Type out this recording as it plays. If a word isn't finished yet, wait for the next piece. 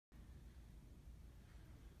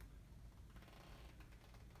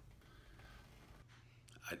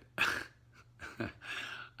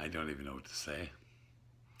I don't even know what to say.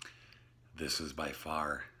 This is by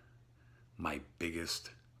far my biggest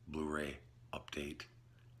Blu-ray update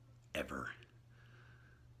ever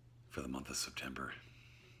for the month of September.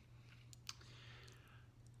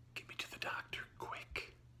 Get me to the doctor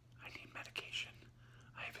quick. I need medication.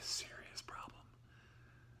 I have a serious problem.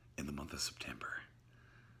 In the month of September,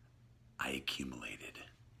 I accumulated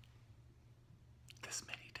this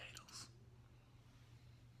many titles.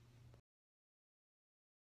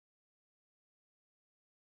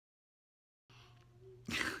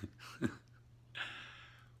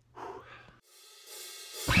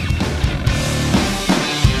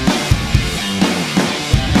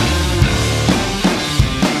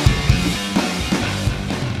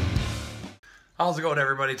 How's it going,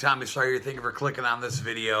 everybody? Tommy Sawyer. Thank you for clicking on this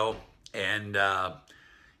video. And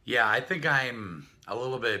yeah, I think I'm a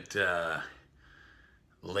little bit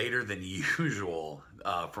later than usual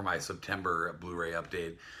for my September Blu-ray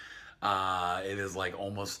update. It is like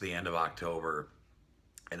almost the end of October,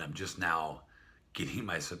 and I'm just now getting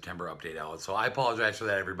my September update out. So I apologize for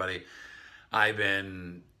that, everybody. I've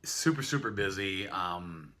been super busy.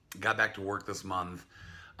 Got back to work this month.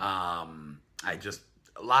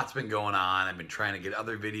 Lots been going on. I've been trying to get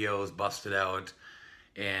other videos busted out,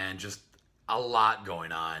 and just a lot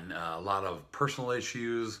going on. A lot of personal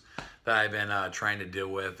issues that I've been trying to deal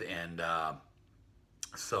with, and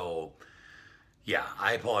so yeah,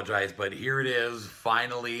 I apologize, but here it is,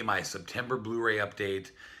 finally my September Blu-ray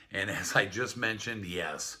update. And as I just mentioned,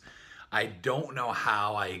 yes, I don't know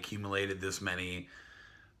how I accumulated this many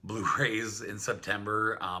Blu-rays in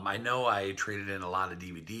September. I know I traded in a lot of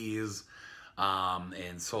DVDs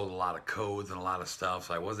and sold a lot of codes and a lot of stuff,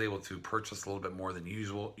 so I was able to purchase a little bit more than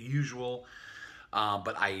usual.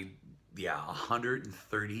 But yeah,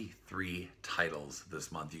 133 titles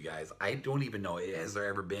this month, you guys. I don't even know, has there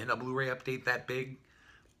ever been a Blu-ray update that big?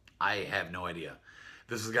 I have no idea.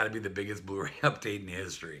 This has got to be the biggest Blu-ray update in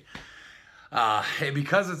history. And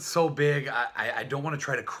because it's so big, I don't want to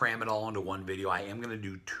try to cram it all into one video. I am going to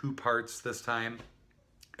do 2 parts this time.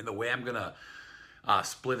 And the way I'm going to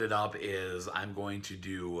split it up is I'm going to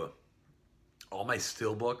do all my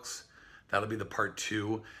Steelbooks. That'll be the part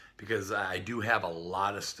 2, because I do have a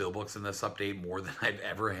lot of Steelbooks in this update, more than I've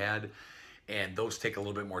ever had. And those take a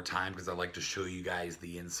little bit more time because I like to show you guys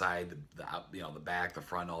the inside, the back, the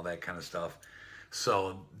front, all that kind of stuff.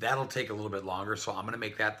 So that'll take a little bit longer. So I'm going to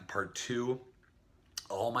make that the part 2.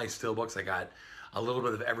 All my Steelbooks, I got a little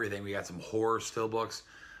bit of everything. We got some horror Steelbooks,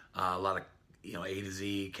 a lot of A to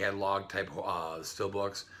Z catalog type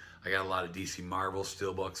Steelbooks. I got a lot of DC Marvel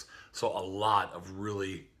Steelbooks. So a lot of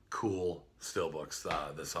really cool Steelbooks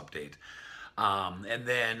this update. And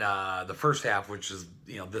then the first half, which is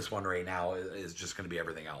this one right now, is just going to be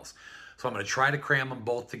everything else. So I'm going to try to cram them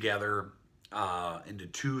both together into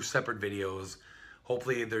 2 separate videos.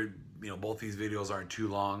 Hopefully they're both these videos aren't too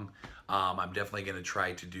long. I'm definitely going to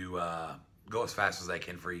try to do go as fast as I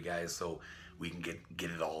can for you guys, so we can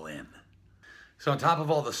get it all in. So on top of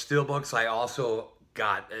all the Steelbooks, I also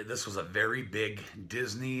got, this was a very big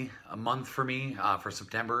Disney month for me for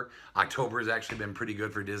September. October has actually been pretty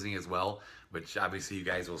good for Disney as well, which obviously you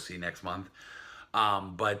guys will see next month.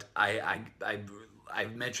 But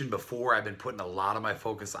I've mentioned before, I've been putting a lot of my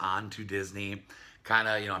focus onto Disney. Kind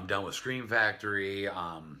of, I'm done with Scream Factory.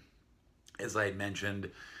 As I had mentioned,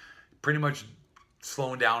 pretty much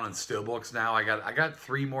slowing down on Steelbooks now. I got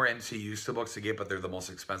 3 more MCU Steelbooks to get, but they're the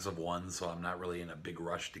most expensive ones, so I'm not really in a big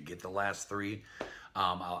rush to get the last 3.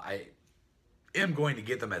 I am going to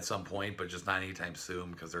get them at some point, but just not anytime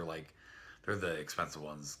soon, because they're the expensive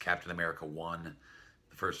ones. Captain America 1,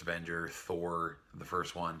 the first Avenger, Thor, the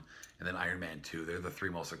first one, and then Iron Man 2. They're the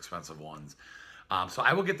 3 most expensive ones. So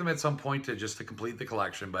I will get them at some point to complete the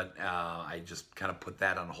collection, but I just kind of put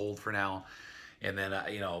that on hold for now. And then,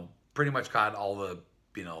 pretty much got all the,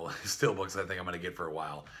 Steelbooks I think I'm going to get for a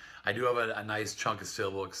while. I do have a nice chunk of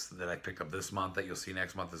Steelbooks that I picked up this month that you'll see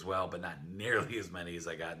next month as well, but not nearly as many as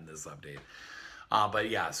I got in this update. But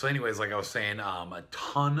yeah, so anyways, like I was saying, a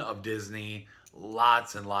ton of Disney,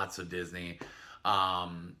 lots and lots of Disney. A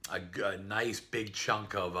nice big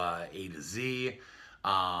chunk of A to Z.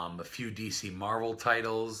 A few DC Marvel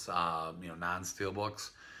titles,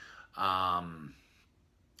 non-Steelbooks.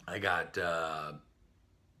 I got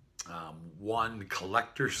 1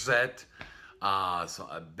 collector set, so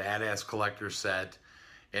a badass collector set,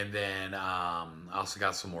 and then I also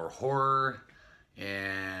got some more horror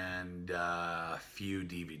and a few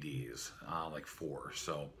DVDs, like 4.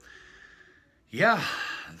 So yeah,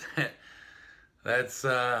 that's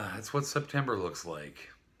what September looks like.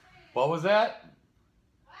 What was that?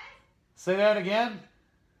 Say that again?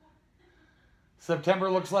 September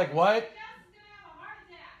looks like what?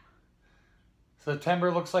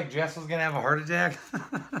 September looks like Jess is gonna have a heart attack.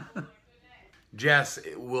 Jess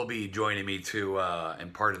will be joining me too in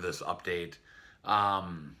part of this update. I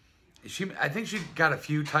think she got a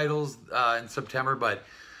few titles in September, but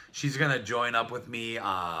she's gonna join up with me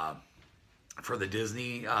for the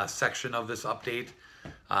Disney section of this update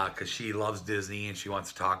because she loves Disney and she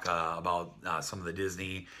wants to talk about some of the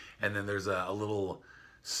Disney. And then there's a little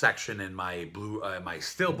section in my my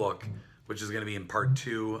Steelbook, which is going to be in part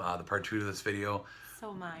 2, the part 2 to this video.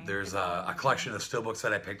 So mine. There's a collection of Steelbooks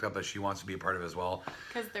that I picked up that she wants to be a part of as well.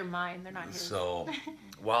 Because they're mine, they're not his. So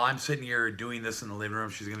while I'm sitting here doing this in the living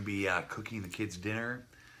room, she's going to be cooking the kids dinner.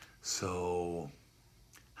 So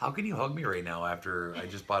how can you hug me right now after I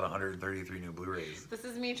just bought 133 new Blu-rays? This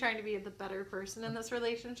is me trying to be the better person in this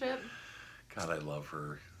relationship. God, I love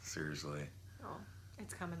her. Seriously. Oh,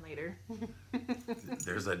 it's coming later.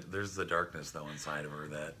 There's the darkness though inside of her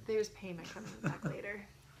that... There's payment coming back later.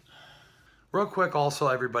 Real quick also,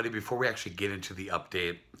 everybody, before we actually get into the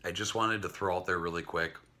update, I just wanted to throw out there really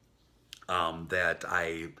quick that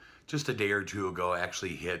I, just a day or two ago,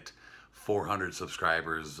 actually hit 400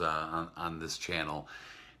 subscribers on this channel.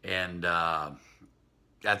 And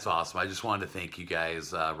that's awesome. I just wanted to thank you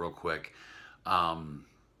guys real quick. I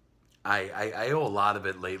owe a lot of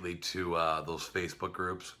it lately to those Facebook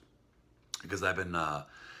groups because I've been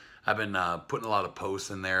putting a lot of posts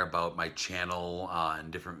in there about my channel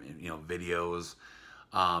and different videos,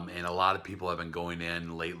 and a lot of people have been going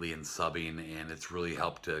in lately and subbing, and it's really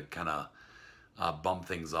helped to kind of bump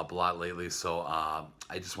things up a lot lately. So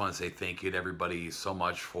I just want to say thank you to everybody so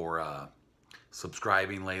much for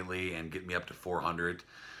subscribing lately and getting me up to 400.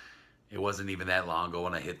 It wasn't even that long ago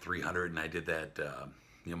when I hit 300 and I did that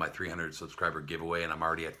my 300 subscriber giveaway, and I'm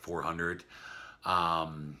already at 400.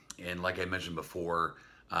 And like I mentioned before,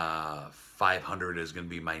 500 is going to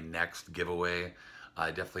be my next giveaway.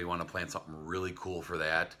 I definitely want to plan something really cool for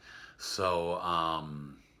that. So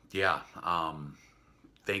yeah,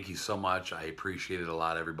 thank you so much. I appreciate it a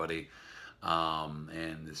lot, everybody.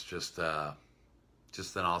 And it's just an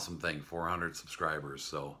awesome thing. 400 subscribers.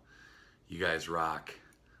 So you guys rock.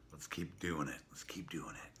 Let's keep doing it. Let's keep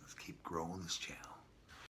doing it. Let's keep growing this channel.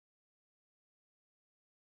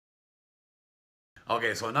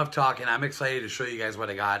 Okay, so enough talking. I'm excited to show you guys what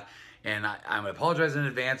I got, and I'm gonna apologize in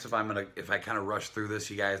advance if I kind of rush through this,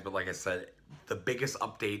 you guys. But like I said, the biggest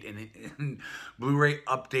update in Blu-ray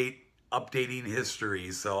updating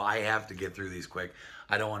history, so I have to get through these quick.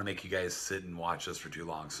 I don't want to make you guys sit and watch this for too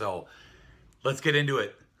long. So let's get into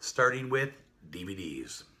it, starting with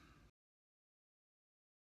DVDs.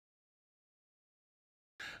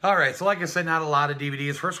 All right, so like I said, not a lot of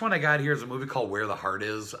DVDs. First one I got here is a movie called Where the Heart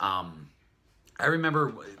Is. I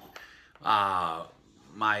remember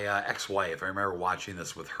my ex-wife, I remember watching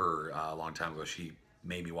this with her a long time ago. She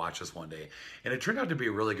made me watch this one day, and it turned out to be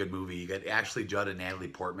a really good movie. You got Ashley Judd and Natalie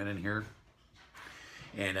Portman in here,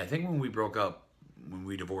 and I think when we broke up, when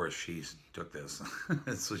we divorced, she took this.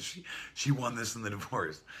 So she won this in the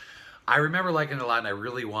divorce. I remember liking it a lot, and I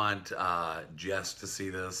really want Jess to see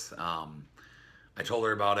this. I told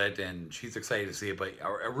her about it, and she's excited to see it, but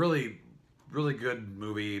a really, really good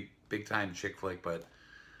movie. Big time chick flick, but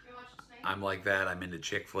I'm like that. I'm into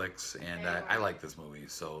chick flicks, and I like this movie.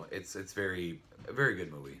 So it's a very good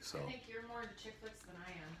movie. So I think you're more into chick flicks than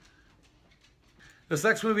I am. This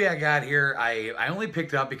next movie I got here, I only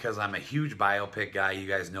picked up because I'm a huge biopic guy. You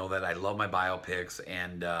guys know that I love my biopics,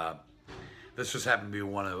 and this just happened to be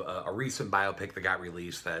one of a recent biopic that got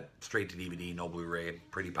released, that straight to DVD, no Blu-ray.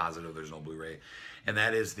 Pretty positive there's no Blu-ray, and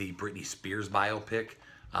that is the Britney Spears biopic,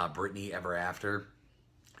 Britney Ever After.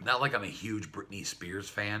 Not like I'm a huge Britney Spears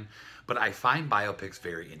fan, but I find biopics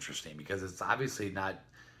very interesting because it's obviously not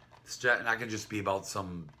going to just be about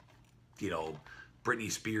some,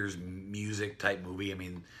 Britney Spears music type movie. I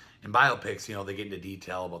mean, in biopics, they get into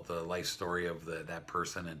detail about the life story of that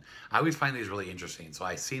person, and I always find these really interesting. So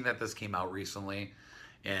I seen that this came out recently,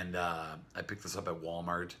 and I picked this up at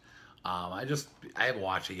Walmart. I haven't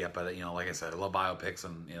watched it yet, but like I said, I love biopics,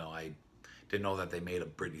 and I didn't know that they made a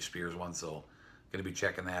Britney Spears one, so gonna be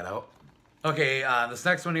checking that out. Okay, this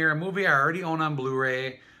next one here, a movie I already own on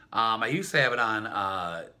Blu-ray. I used to have it on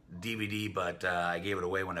DVD, but I gave it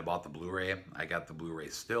away when I bought the Blu-ray. I got the Blu-ray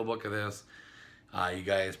Steelbook of this. You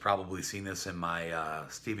guys probably seen this in my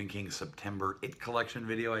Stephen King September It collection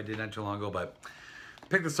video I did not too long ago, but I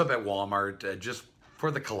picked this up at Walmart just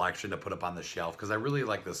for the collection to put up on the shelf because I really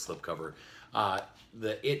like this slipcover.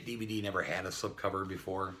 The It DVD never had a slipcover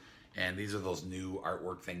before, and these are those new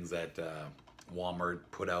artwork things that Walmart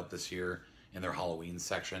put out this year, in their Halloween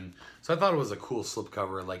section. So I thought it was a cool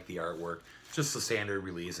slipcover. I like the artwork. Just the standard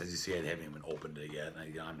release. As you see, I haven't even opened it yet.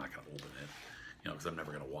 I'm not going to open it, because I'm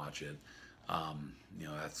never going to watch it.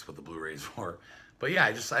 That's what the Blu-ray's for. But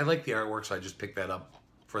yeah, I like the artwork, so I just picked that up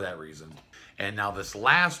for that reason. And now this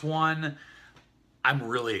last one, I'm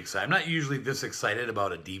really excited. I'm not usually this excited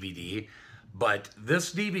about a DVD, but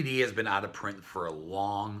this DVD has been out of print for a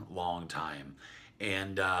long, long time.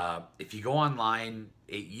 And if you go online,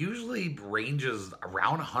 it usually ranges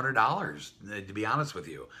around $100, to be honest with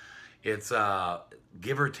you. It's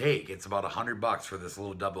give or take, it's about $100 for this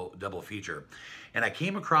little double feature. And I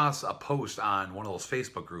came across a post on one of those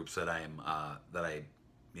Facebook groups that I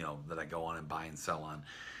go on and buy and sell on.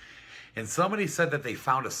 And somebody said that they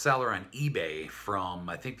found a seller on eBay from,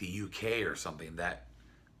 I think, the UK or something, that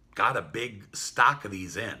got a big stock of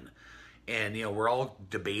these in. And, we're all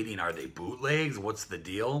debating, are they bootlegs? What's the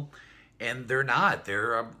deal? And they're not.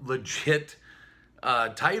 They're a legit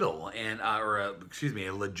title, and a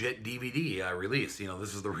legit DVD release.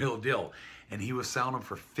 This is the real deal. And he was selling them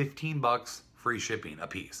for $15, free shipping a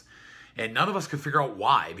piece. And none of us could figure out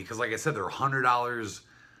why, because like I said, they're $100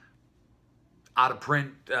 out of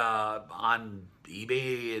print on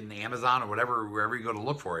eBay and Amazon or whatever, wherever you go to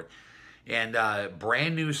look for it. And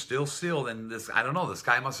brand new, still sealed. And I don't know, this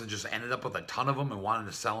guy must have just ended up with a ton of them and wanted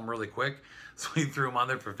to sell them really quick. So he threw them on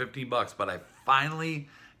there for $15. But I finally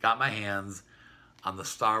got my hands on the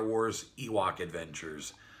Star Wars Ewok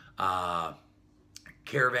Adventures,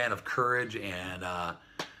 Caravan of Courage, and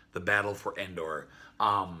the Battle for Endor.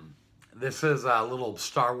 This is a little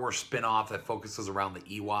Star Wars spin-off that focuses around the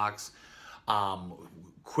Ewoks.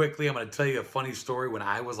 Quickly, I'm going to tell you a funny story. When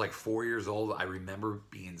I was like 4 years old, I remember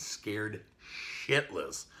being scared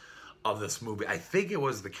shitless of this movie. I think it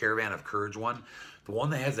was the Caravan of Courage one. The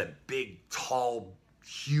one that has that big, tall,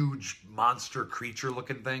 huge monster creature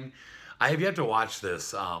looking thing. I have yet to watch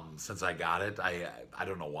this since I got it. I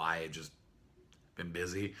don't know why. I just been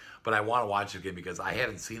busy. But I want to watch it again because I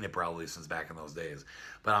haven't seen it probably since back in those days.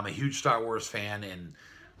 But I'm a huge Star Wars fan, and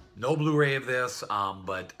no Blu-ray of this,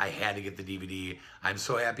 but I had to get the DVD. I'm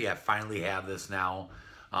so happy I finally have this now.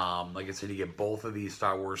 Like I said, you get both of these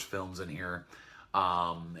Star Wars films in here.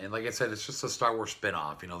 And like I said, it's just a Star Wars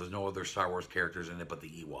spin-off. There's no other Star Wars characters in it but the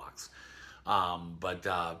Ewoks.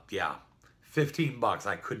 Yeah, $15.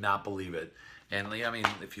 I could not believe it. And I mean,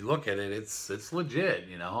 if you look at it, it's legit,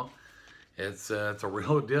 It's a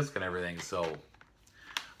real disc and everything, so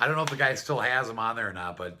I don't know if the guy still has them on there or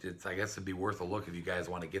not, but I guess it'd be worth a look if you guys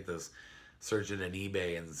want to get this. Search it in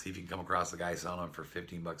eBay and see if you can come across the guy selling them for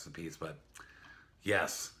 $15 a piece. But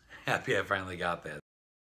yes, happy I finally got that.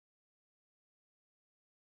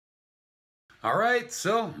 All right,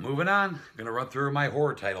 so moving on. I'm going to run through my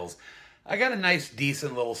horror titles. I got a nice,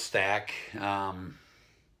 decent little stack. Take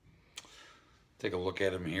a look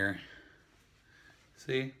at them here.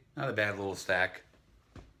 See, not a bad little stack.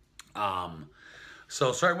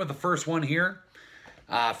 So starting with the first one here,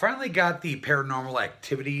 finally got the Paranormal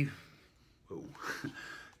Activity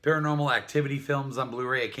films on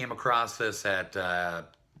Blu-ray. I came across this at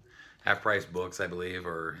Half Price Books, I believe,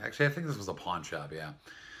 or actually I think this was a pawn shop, yeah.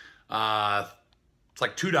 It's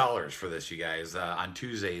like $2 for this, you guys. On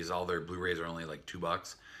Tuesdays, all their Blu-rays are only like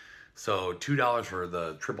 $2. So $2 for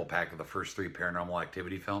the triple pack of the first 3 Paranormal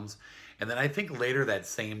Activity films. And then I think later that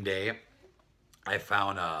same day, I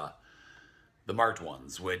found the marked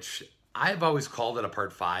ones, which I've always called it a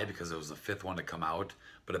part 5 because it was the 5th one to come out.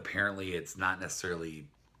 But apparently it's not necessarily...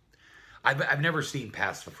 I've never seen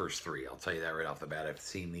past the first 3. I'll tell you that right off the bat. I've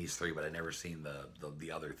seen these 3, but I've never seen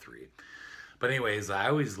the other 3. But anyways, I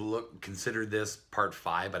always considered this part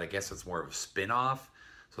 5, but I guess it's more of a spin-off.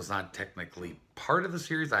 So it's not technically part of the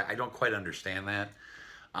series. I don't quite understand that.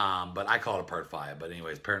 But I call it a part 5. But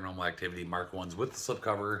anyways, Paranormal Activity marked ones with the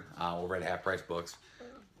slipcover over at Half Price Books.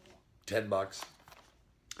 $10.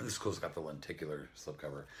 This cool's got the lenticular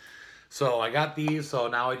slipcover. So I got these. So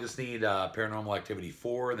now I just need Paranormal Activity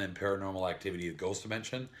 4 and then Paranormal Activity The Ghost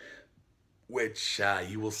Dimension, which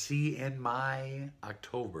you will see in my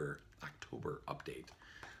October update.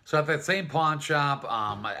 So at that same pawn shop,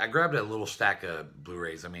 I grabbed a little stack of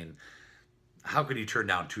Blu-rays. I mean, how could you turn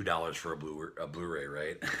down $2 for a Blu-ray,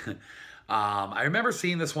 right? I remember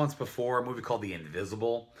seeing this once before, a movie called The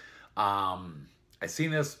Invisible. I seen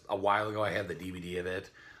this a while ago. I had the DVD of it.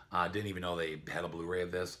 Didn't even know they had a Blu-ray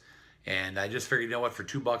of this. And I just figured, you know what, for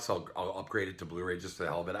 $2, I'll upgrade it to Blu-ray just for the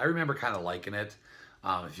hell of it. I remember kind of liking it.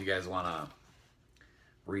 If you guys want to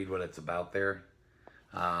read what it's about there.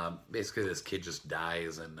 Basically, this kid just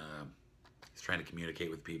dies and he's trying to communicate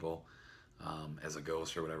with people as a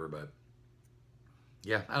ghost or whatever. But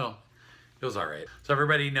yeah, I don't know. It was all right. So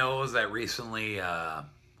everybody knows that recently,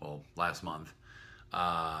 well, last month,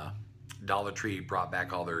 Dollar Tree brought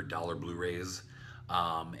back all their dollar Blu-rays.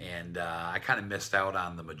 And I kind of missed out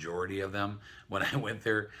on the majority of them. When I went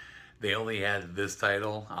there, they only had this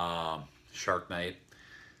title, Shark Night.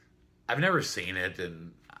 I've never seen it,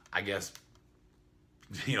 and I guess,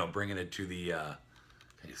 you know, bringing it to the,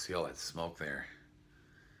 you see all that smoke there?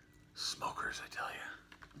 Smokers, I tell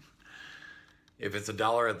you. If it's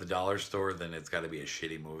 $1 at the dollar store, then it's got to be a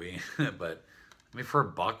shitty movie. But, I mean, for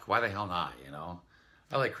 $1, why the hell not, you know?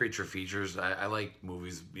 I like creature features. I like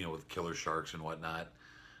movies, you know, with killer sharks and whatnot.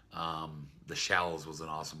 The Shallows was an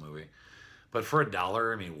awesome movie. But for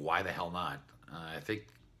 $1, I mean, why the hell not? I think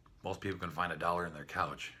most people can find $1 in their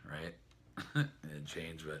couch, right? It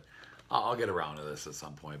changed, but I'll get around to this at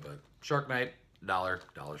some point. But Shark Night, dollar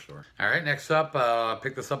store. All right, next up,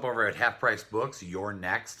 pick this up over at Half Price Books, You're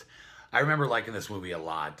Next. I remember liking this movie a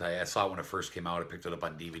lot. I saw it when it first came out. I picked it up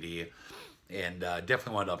on DVD. And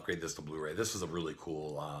definitely wanted to upgrade this to Blu-ray. This is a really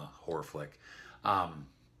cool horror flick. I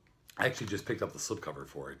actually just picked up the slipcover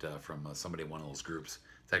for it from somebody in one of those groups.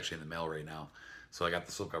 It's actually in the mail right now. So I got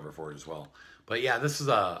the slipcover for it as well. But yeah, this is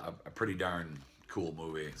a pretty darn cool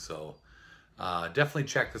movie. So definitely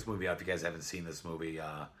check this movie out if you guys haven't seen this movie.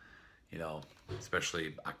 You know,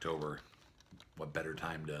 especially October. What better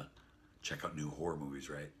time to check out new horror movies,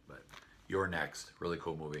 right? But You're Next. Really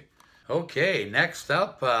cool movie. Okay, next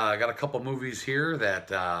up, I got a couple movies here that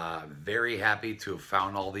very happy to have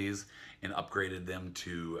found all these and upgraded them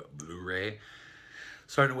to Blu-ray.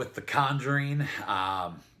 Starting with The Conjuring.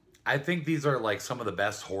 I think these are like some of the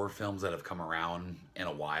best horror films that have come around in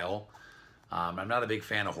a while. I'm not a big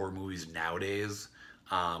fan of horror movies nowadays.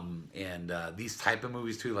 And these type of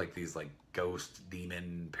movies too, like these like ghost,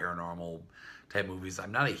 demon, paranormal type movies.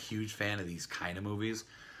 I'm not a huge fan of these kind of movies.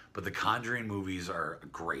 But the Conjuring movies are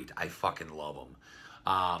great. I fucking love them.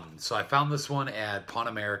 So I found this one at Pawn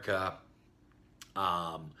America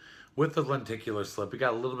with the lenticular slip. We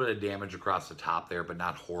got a little bit of damage across the top there, but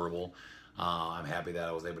not horrible. I'm happy that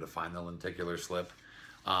I was able to find the lenticular slip.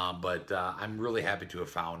 But I'm really happy to have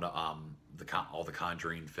found all the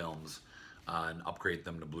Conjuring films and upgrade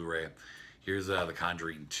them to Blu-ray. Here's The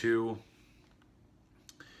Conjuring 2.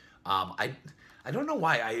 I don't know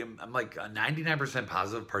why. I'm like 99%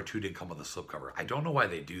 positive Part 2 didn't come with a slipcover. I don't know why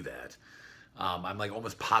they do that. I'm like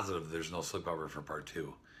almost positive there's no slipcover for Part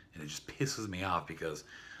 2. And it just pisses me off because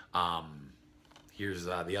here's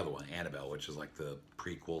the other one, Annabelle, which is like the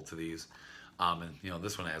prequel to these. And, you know,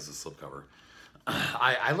 this one has a slipcover.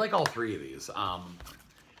 I like all three of these.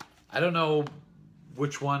 I don't know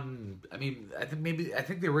which one. I mean, I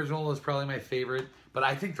think the original is probably my favorite. But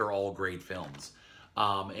I think they're all great films.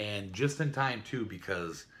 And just in time too,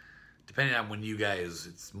 because depending on when you guys,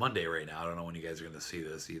 it's Monday right now. I don't know when you guys are going to see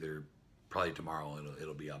this. Either probably tomorrow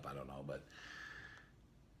it'll be up. I don't know, but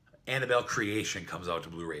Annabelle Creation comes out to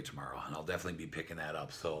Blu-ray tomorrow, and I'll definitely be picking that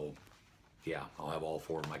up. So yeah, I'll have all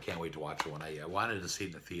four of them. I can't wait to watch the one. I wanted to see it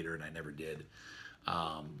in the theater, and I never did.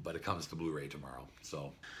 But it comes to Blu-ray tomorrow.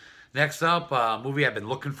 So next up, a movie I've been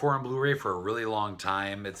looking for on Blu-ray for a really long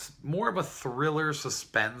time. It's more of a thriller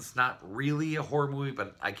suspense, not really a horror movie,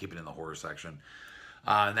 but I keep it in the horror section.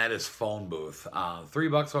 And that is Phone Booth.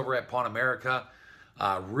 $3 over at Pawn America.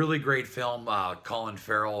 Really great film. Colin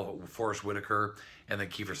Farrell, Forrest Whitaker, and then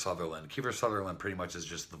Kiefer Sutherland. Kiefer Sutherland pretty much is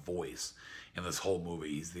just the voice in this whole movie.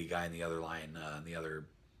 He's the guy in the other line, on the other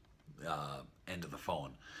end of the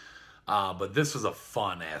phone. But this was a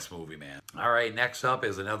fun-ass movie, man. All right, next up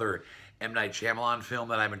is another M. Night Shyamalan film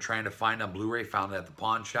that I've been trying to find on Blu-ray. Found it at the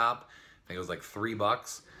pawn shop. I think it was like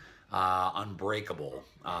 $3. Unbreakable.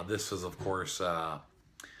 This is, of course,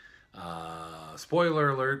 spoiler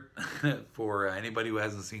alert for anybody who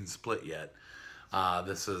hasn't seen Split yet.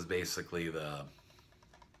 This is basically the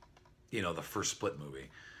first Split movie.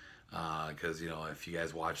 Because, if you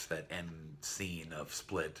guys watch that end scene of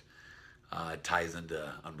Split, it ties into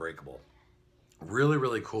Unbreakable. Really,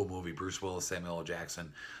 really cool movie. Bruce Willis, Samuel L.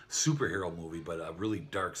 Jackson. Superhero movie, but a really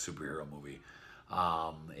dark superhero movie.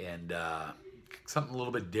 And something a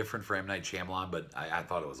little bit different for M. Night Shyamalan, but I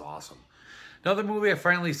thought it was awesome. Another movie I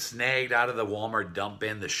finally snagged out of the Walmart dump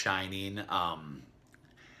bin, The Shining. I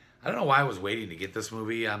don't know why I was waiting to get this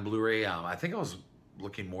movie on Blu-ray. I think I was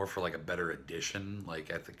looking more for like a better edition,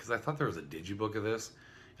 because I thought there was a digibook of this,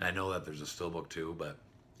 and I know that there's a steelbook too, but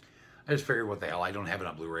I just figured, what the hell, I don't have it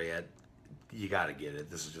on Blu-ray yet. You got to get it.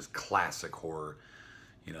 This is just classic horror.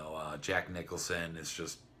 Jack Nicholson is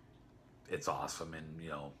just, it's awesome. And,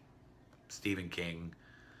 Stephen King,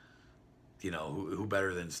 who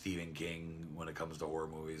better than Stephen King when it comes to horror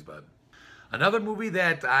movies? But Another movie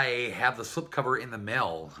that I have the slipcover in the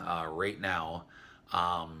mail right now,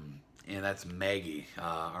 and that's Maggie,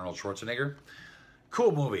 Arnold Schwarzenegger.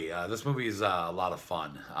 Cool movie. This movie is a lot of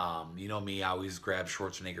fun. You know me, I always grab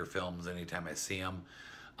Schwarzenegger films anytime I see them.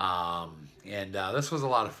 And this was a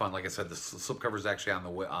lot of fun. Like I said, the slipcover is actually on the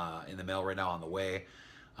way, in the mail right now on the way,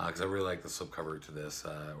 because I really like the slipcover to this,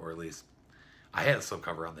 or at least I had a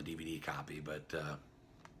slipcover on the DVD copy, but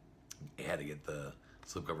I had to get the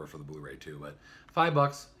slipcover for the Blu Ray too. But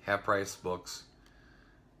 $5, half price books.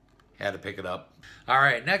 Had to pick it up. All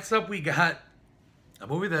right, next up we got a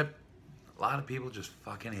movie that a lot of people just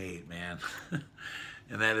fucking hate, man.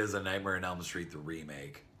 And that is A Nightmare on Elm Street, the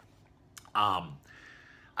remake. I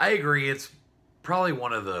agree, it's probably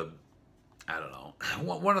one of the, I don't know,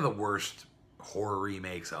 one of the worst horror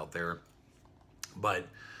remakes out there. But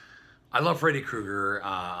I love Freddy Krueger.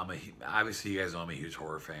 Obviously, you guys know I'm a huge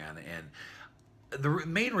horror fan. And the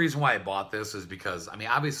main reason why I bought this is because, I mean,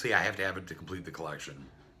 obviously I have to have it to complete the collection.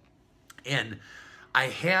 And I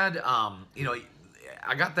had, you know,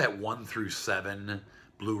 I got that 1 through 7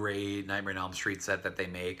 Blu Ray Nightmare on Elm Street set that they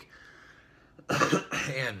make.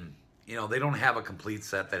 And, you know, they don't have a complete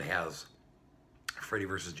set that has Freddy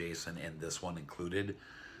vs. Jason and this one included,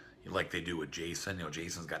 like they do with Jason. You know,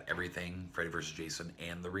 Jason's got everything, Freddy vs. Jason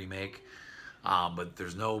and the remake. But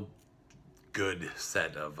there's no good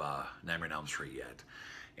set of Nightmare on Elm Street yet.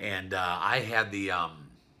 And I had the,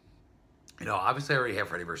 you know, obviously I already have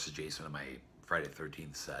Freddy vs. Jason in my Friday the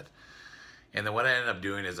 13th set. And then what I ended up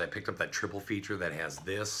doing is I picked up that triple feature that has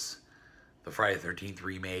this, the Friday the 13th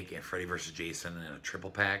remake, and Freddy vs. Jason in a triple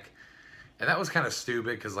pack. And that was kind of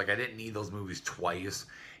stupid because, like, I didn't need those movies twice.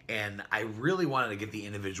 And I really wanted to get the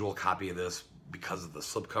individual copy of this because of the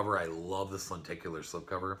slipcover. I love this lenticular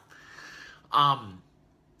slipcover.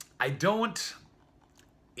 I don't,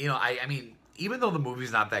 you know, I mean, even though the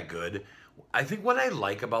movie's not that good, I think what I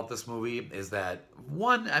like about this movie is that,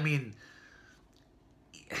 one, I mean,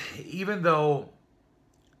 even though,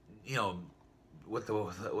 you know,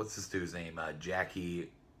 what's this dude's name? Jackie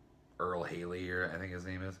Earl Haley, or I think his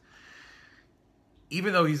name is.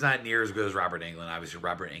 Even though he's not near as good as Robert Englund, obviously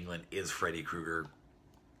Robert Englund is Freddy Krueger,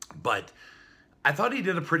 but I thought he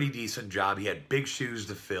did a pretty decent job. He had big shoes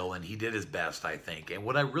to fill, and he did his best, I think. And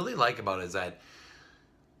what I really like about it is that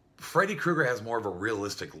Freddy Krueger has more of a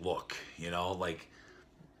realistic look, you know, like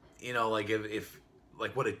if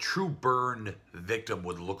like what a true burned victim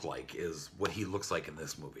would look like is what he looks like in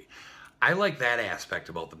this movie. I like that aspect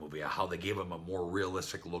about the movie, how they gave him a more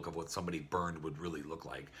realistic look of what somebody burned would really look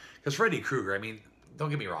like. Because Freddy Krueger, I mean, don't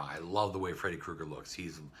get me wrong, I love the way Freddy Krueger looks.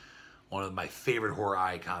 He's one of my favorite horror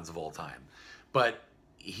icons of all time. But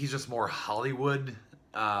he's just more Hollywood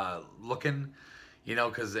looking, you know,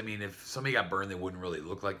 because, I mean, if somebody got burned, they wouldn't really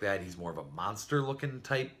look like that. He's more of a monster-looking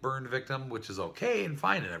type burned victim, which is okay and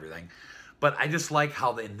fine and everything. But I just like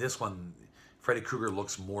how in this one, Freddy Krueger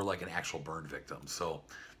looks more like an actual burned victim. So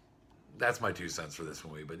that's my 2 cents for this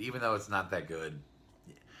movie. But even though it's not that good,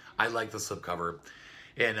 I like the slipcover.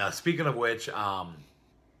 And speaking of which,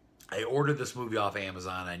 I ordered this movie off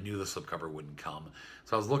Amazon. I knew the slipcover wouldn't come.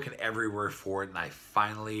 So I was looking everywhere for it, and I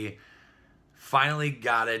finally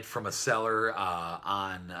got it from a seller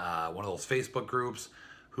on one of those Facebook groups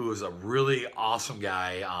who is a really awesome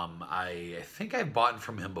guy. I think I've bought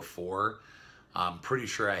from him before. I'm pretty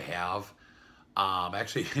sure I have.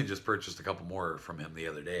 Actually, I just purchased a couple more from him the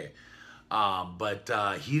other day.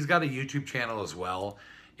 But he's got a YouTube channel as well.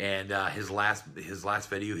 And his last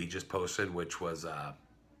video he just posted, which was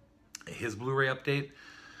his Blu Ray update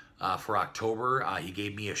for October. He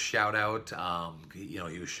gave me a shout out. You know,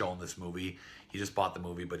 he was showing this movie. He just bought the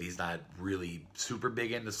movie, but he's not really super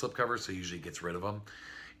big into slipcovers, so he usually gets rid of them.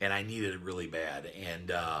 And I needed it really bad.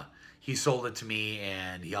 And he sold it to me,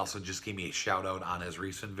 and he also just gave me a shout out on his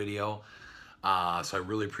recent video. So I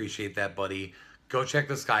really appreciate that, buddy. Go check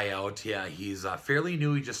this guy out. Yeah, he's fairly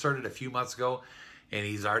new. He just started a few months ago, and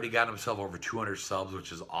he's already got himself over 200 subs,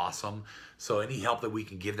 which is awesome. So any help that we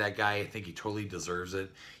can give that guy, I think he totally deserves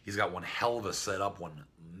it. He's got one hell of a setup, one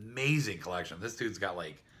amazing collection. This dude's got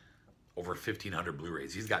like over 1,500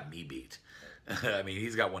 Blu-rays. He's got me beat. I mean,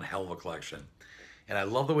 he's got one hell of a collection. And I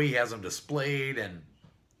love the way he has them displayed, and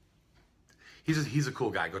he's a cool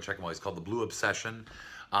guy. Go check him out. He's called the Blu Obsession.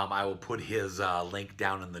 I will put his link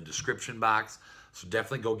down in the description box. So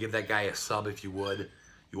definitely go give that guy a sub if you would.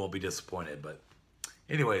 You won't be disappointed. But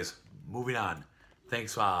anyways, moving on.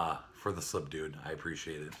 Thanks for the slip, dude. I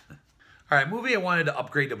appreciate it. All right, movie I wanted to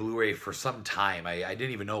upgrade to Blu-ray for some time. I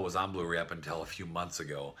didn't even know it was on Blu-ray up until a few months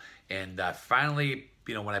ago. And finally,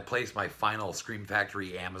 you know, when I placed my final Scream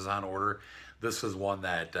Factory Amazon order, this is one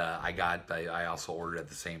that I also ordered at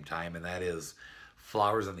the same time, and that is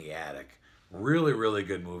Flowers in the Attic. Really, really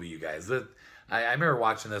good movie, you guys. I remember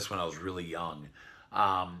watching this when I was really young.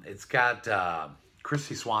 It's got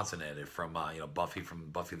Christy Swanson in it from Buffy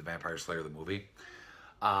the Vampire Slayer, the movie.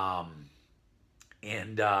 And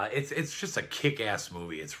it's just a kick-ass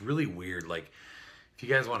movie. It's really weird. Like, if you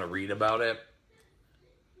guys want to read about it,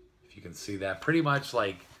 if you can see that, pretty much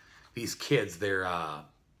like these kids, their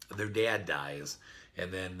dad dies,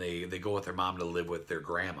 and then they go with their mom to live with their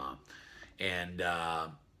grandma, and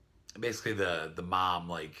basically the mom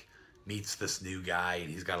like meets this new guy, and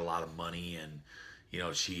he's got a lot of money, and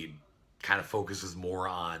she kind of focuses more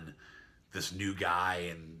on this new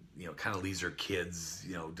guy, and kind of leaves her kids,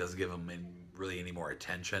 doesn't give them really any more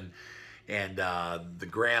attention. And the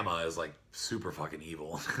grandma is like super fucking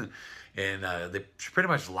evil. And she pretty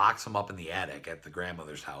much locks them up in the attic at the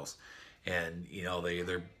grandmother's house. And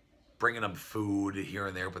they're bringing them food here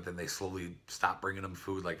and there, but then they slowly stop bringing them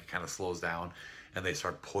food. Like, it kind of slows down, and they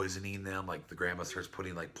start poisoning them. Like, the grandma starts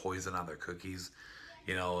putting like poison on their cookies,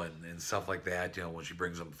 and stuff like that, when she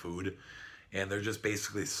brings them food. And they're just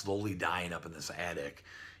basically slowly dying up in this attic.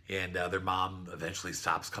 And their mom eventually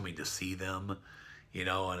stops coming to see them,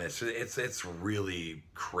 and it's really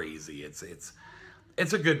crazy.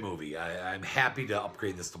 It's a good movie. I'm happy to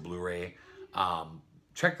upgrade this to Blu-ray.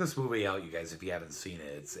 Check this movie out, you guys, if you haven't seen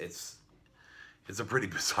it. It's a pretty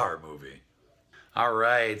bizarre movie. All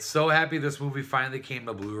right, so happy this movie finally came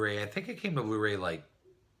to Blu-ray. I think it came to Blu-ray like,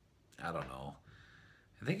 I don't know.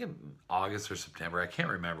 I think in August or September. I can't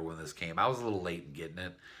remember when this came. I was a little late in getting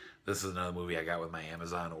it. This is another movie I got with my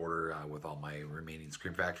Amazon order with all my remaining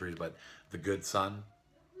Scream Factories. But The Good Son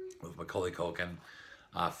with Macaulay Culkin.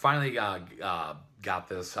 Finally got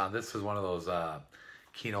this. This is one of those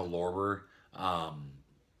Kino Lorber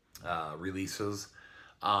releases.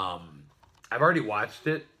 I've already watched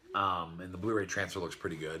it, and the Blu-ray transfer looks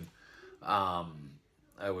pretty good.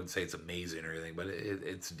 I wouldn't say it's amazing or anything, but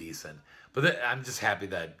it's decent. But I'm just happy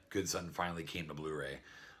that Good Son finally came to Blu-ray.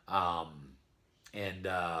 And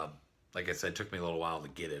like I said, it took me a little while to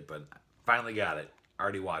get it, but finally got it.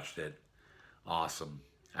 Already watched it. Awesome.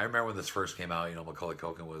 I remember when this first came out, Macaulay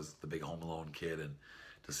Culkin was the big Home Alone kid, and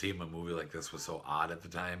to see him in a movie like this was so odd at the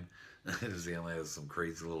time. To see him as some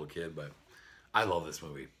crazy little kid, but I love this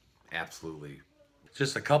movie. Absolutely.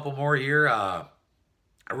 Just a couple more here. A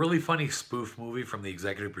really funny spoof movie from the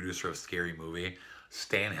executive producer of Scary Movie,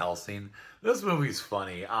 Stan Helsing. This movie's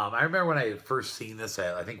funny. I remember when I had first seen this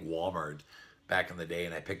at, I think, Walmart back in the day,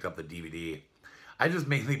 and I picked up the DVD. I just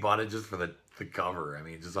mainly bought it just for the cover. I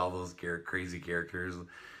mean, just all those crazy characters.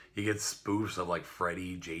 You get spoofs of like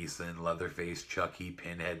Freddy, Jason, Leatherface, Chucky,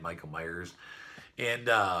 Pinhead, Michael Myers. And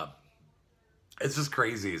it's just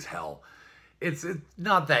crazy as hell. It's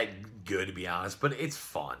not that good, to be honest, but it's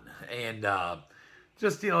fun. And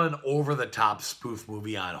just, an over-the-top spoof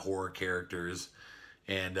movie on horror characters.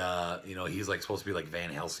 And, he's like supposed to be like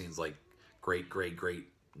Van Helsing's like great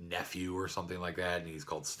nephew or something like that. And he's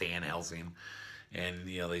called Stan Helsing. And,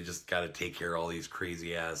 they just got to take care of all these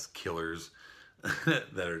crazy-ass killers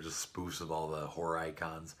that are just spoofs of all the horror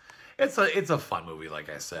icons. It's a fun movie, like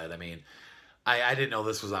I said. I mean, I didn't know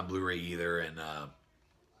this was on Blu-ray either. And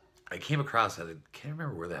I came across it. I can't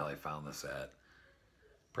remember where the hell I found this at.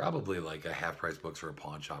 Probably like a half-price books or a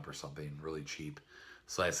pawn shop or something, really cheap.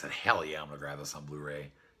 So I said, hell yeah, I'm gonna grab this on Blu-ray.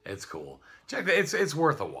 It's cool. Check that. It's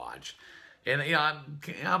worth a watch. And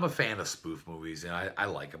I'm a fan of spoof movies. I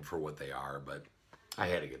like them for what they are, but I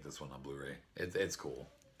had to get this one on Blu-ray. It's cool.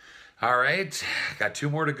 All right, got two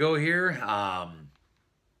more to go here.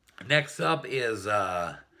 Next up is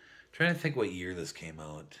trying to think what year this came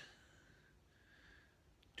out.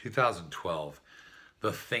 2012.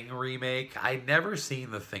 The Thing remake. I'd never seen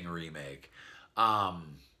The Thing remake.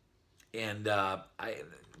 And to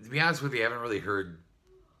be honest with you, I haven't really heard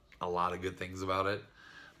a lot of good things about it.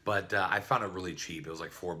 But I found it really cheap. It was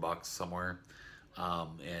like $4 somewhere.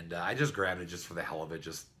 And I just grabbed it just for the hell of it.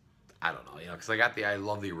 Just, I don't know, because I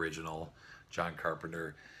love the original John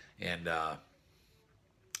Carpenter. And I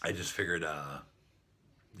just figured,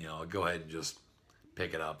 go ahead and just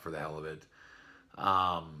pick it up for the hell of it.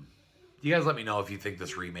 You guys let me know if you think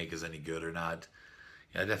this remake is any good or not.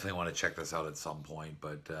 I definitely want to check this out at some point.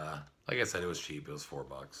 But like I said, it was cheap. It was $4.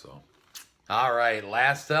 So, all right.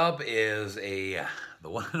 Last up is the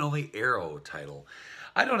one and only Arrow title.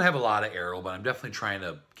 I don't have a lot of Arrow, but I'm definitely trying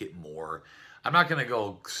to get more. I'm not going to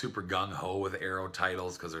go super gung-ho with Arrow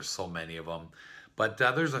titles because there's so many of them. But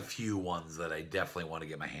there's a few ones that I definitely want to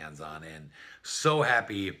get my hands on. And so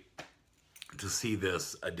happy to see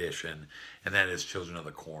this edition. And that is Children of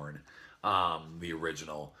the Corn, the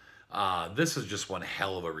original. This is just one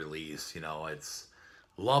hell of a release. You know, it's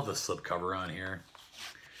love the slipcover on here.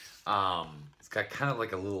 It's got kind of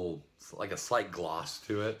like a little, like a slight gloss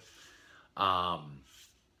to it. And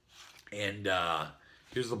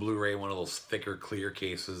here's the Blu-ray, one of those thicker, clear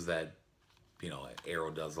cases that, you know,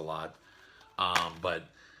 Arrow does a lot. But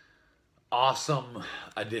awesome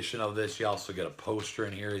edition of this. You also get a poster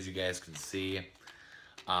in here, as you guys can see.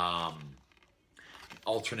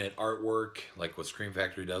 Alternate artwork, like what Scream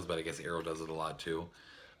Factory does, but I guess Arrow does it a lot too.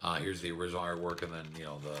 Here's the original artwork, and then, you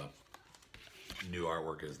know, the new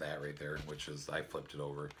artwork is that right there, which is, I flipped it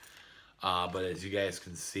over. But as you guys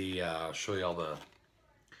can see, I'll show you all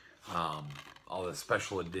the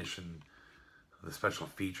special edition, the special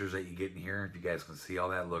features that you get in here. If you guys can see all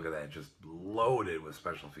that, look at that, just loaded with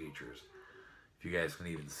special features. If you guys can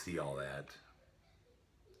even see all that.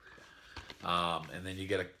 And then you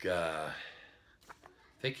get I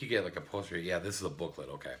think you get like a poster. Yeah, this is a booklet.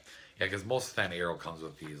 Okay. Yeah, because most of the time Arrow comes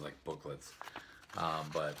with these like booklets.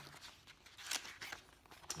 But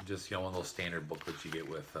just, you know, one of those standard booklets you get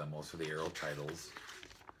with most of the Arrow titles.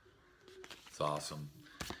 It's awesome.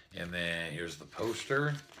 And then here's the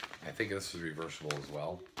poster. I think this is reversible as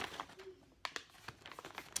well.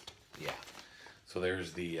 Yeah. So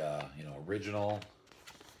there's the, you know, original.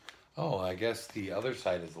 Oh, I guess the other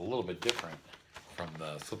side is a little bit different from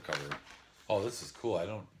the slipcover. Oh, this is cool. I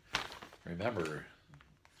don't remember.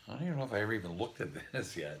 I don't even know if I ever even looked at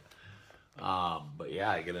this yet. But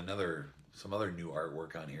yeah, I get some other new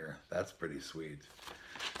artwork on here. That's pretty sweet.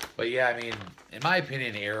 But yeah, I mean, in my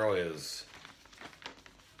opinion, Arrow is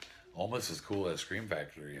almost as cool as Scream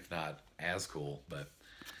Factory, if not as cool. But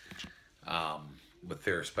with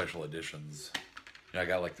their special editions, you know, I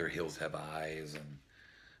got like their Hills Have Eyes and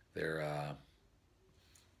their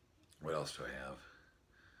what else do I have?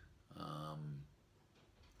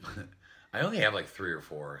 I only have like 3 or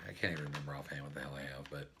 4. I can't even remember offhand what the hell I have.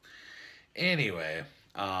 But anyway,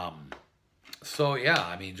 so yeah,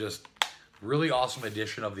 I mean, just really awesome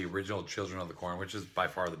edition of the original Children of the Corn, which is by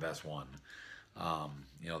far the best one.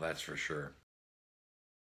 You know, that's for sure.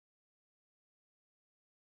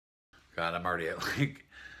 God, I'm already at like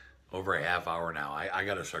over a half hour now. I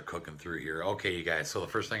got to start cooking through here. Okay, you guys. So the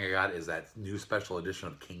first thing I got is that new special edition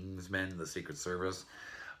of Kingsman: The Secret Service.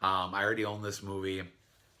 I already own this movie,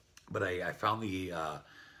 but I found the,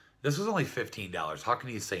 this was only $15. How can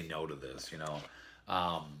you say no to this, you know?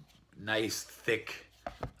 Nice, thick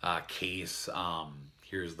case.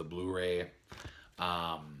 Here's the Blu Ray.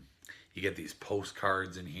 You get these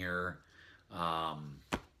postcards in here. You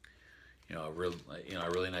know, a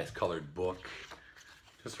really nice colored book.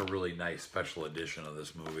 Just a really nice special edition of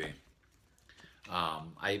this movie.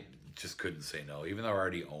 I just couldn't say no, even though I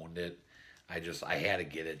already owned it. I had to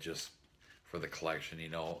get it just for the collection, you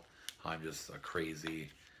know. I'm just a crazy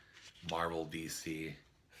Marvel DC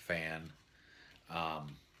fan. Trying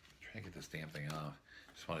to get this damn thing off.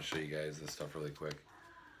 Just want to show you guys this stuff really quick.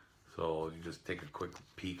 So you just take a quick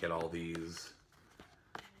peek at all these,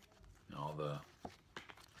 you know, all the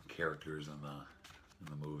characters in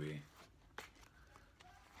the movie.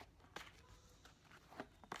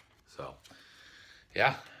 So,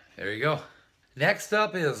 yeah, there you go. Next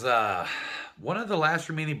up is one of the last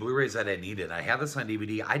remaining Blu-rays that I needed. I have this on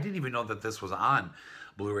DVD. I didn't even know that this was on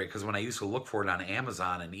Blu-ray because when I used to look for it on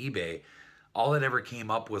Amazon and eBay, all that ever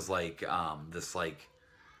came up was like this like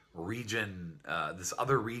region, this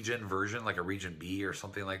other region version, like a region B or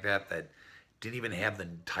something like that, that didn't even have the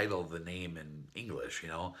title of the name in English, you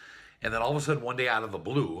know. And then all of a sudden, one day out of the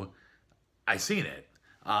blue, I seen it,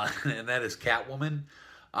 and that is Catwoman.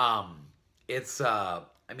 I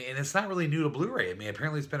mean, and it's not really new to Blu-ray. I mean,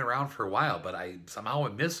 apparently it's been around for a while, but I somehow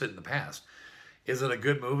have missed it in the past. Is it a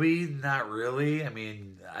good movie? Not really. I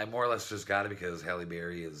mean, I more or less just got it because Halle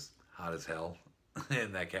Berry is hot as hell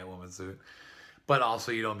in that Catwoman suit. But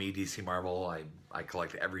also, you know me, DC Marvel. I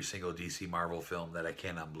collect every single DC Marvel film that I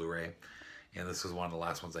can on Blu-ray. And this is one of the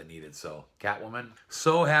last ones I needed. So, Catwoman.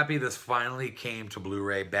 So happy this finally came to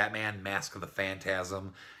Blu-ray. Batman Mask of the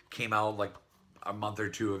Phantasm came out like a month or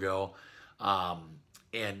two ago.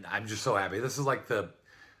 And I'm just so happy. This is like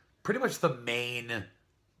pretty much the main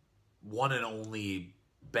one and only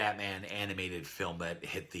Batman animated film that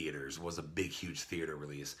hit theaters. Was a big, huge theater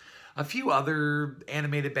release. A few other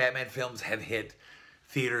animated Batman films have hit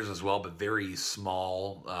theaters as well, but very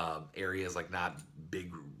small areas, like not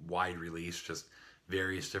big, wide release, just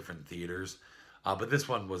various different theaters. But this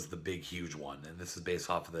one was the big, huge one. And this is based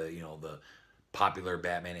off of the, you know, the popular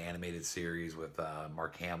Batman animated series with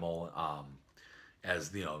Mark Hamill,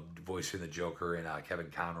 as, you know, voicing the Joker, and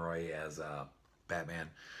Kevin Conroy as Batman.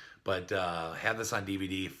 But had this on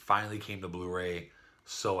DVD, finally came to Blu-ray.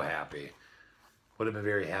 So happy. Would have been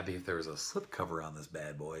very happy if there was a slipcover on this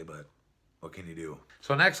bad boy, but what can you do?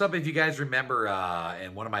 So next up, if you guys remember,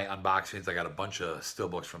 in one of my unboxings, I got a bunch of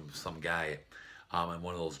Steelbooks from some guy in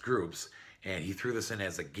one of those groups, and he threw this in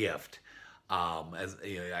as a gift. As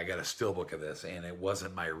you know, I got a Steelbook of this, and it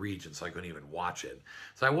wasn't my region, so I couldn't even watch it.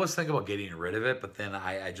 So I was thinking about getting rid of it, but then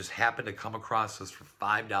I just happened to come across this for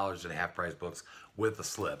 $5 at Half Price Books with a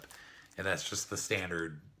slip, and that's just the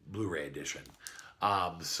standard Blu Ray edition.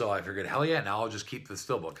 So I figured, hell yeah, now I'll just keep the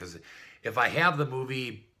Steelbook, because if I have the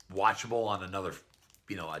movie watchable on another,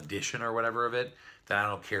 edition or whatever of it, then I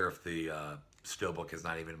don't care if the Steelbook is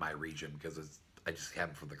not even in my region, because I just have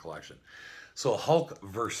it for the collection. So Hulk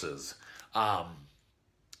versus.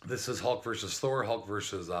 This is Hulk versus Thor, Hulk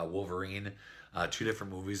versus Wolverine. Two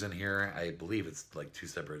different movies in here. I believe it's like two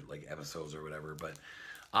separate episodes or whatever. But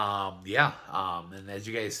yeah. And as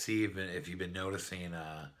you guys see, if you've been noticing,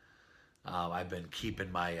 I've been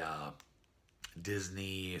keeping my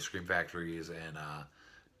Disney, Scream Factories, and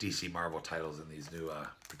DC Marvel titles in these new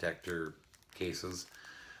protector cases.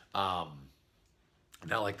 Not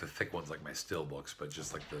like the thick ones like my Steelbooks, but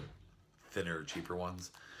just like the thinner, cheaper ones.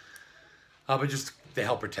 But just to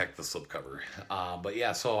help protect the slipcover. But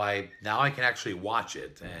yeah, so now I can actually watch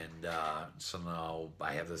it, and so now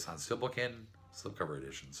I have this on Steelbook and slipcover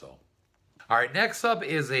edition. So, all right, next up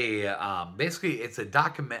is basically it's a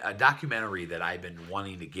documentary that I've been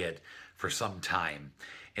wanting to get for some time,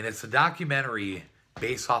 and it's a documentary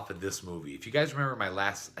based off of this movie. If you guys remember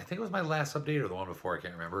I think it was my last update or the one before, I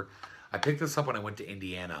can't remember. I picked this up when I went to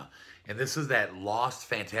Indiana, and this is that Lost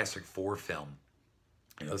Fantastic Four film.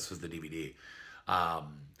 This was the DVD.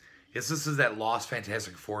 This is that Lost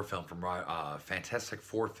Fantastic Four film from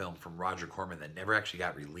Roger Corman that never actually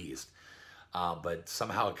got released, but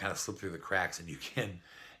somehow it kind of slipped through the cracks, and you can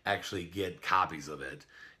actually get copies of it.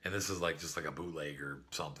 And this is just like a bootleg or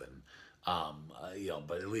something,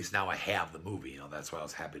 But at least now I have the movie. That's why I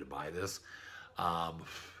was happy to buy this. My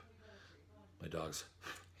dog's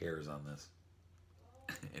hair is on this.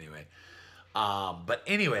 Anyway. But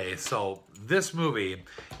anyway, so this movie,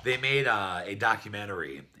 they made a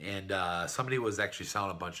documentary, and somebody was actually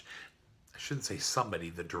selling a bunch. I shouldn't say somebody,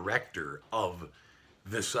 the director of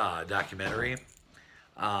this documentary,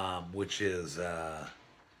 which is, let's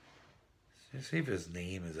see if his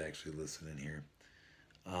name is actually listed in here.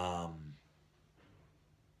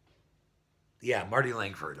 Yeah, Marty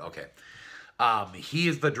Langford. Okay. He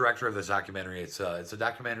is the director of this documentary. It's a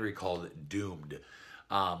documentary called Doomed.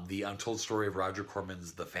 The Untold Story of Roger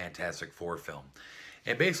Corman's The Fantastic Four film.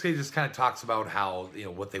 And basically just kind of talks about how,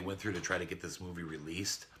 what they went through to try to get this movie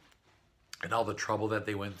released and all the trouble that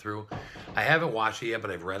they went through. I haven't watched it yet,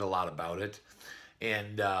 but I've read a lot about it.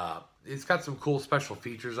 And it's got some cool special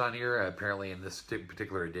features on here. Apparently in this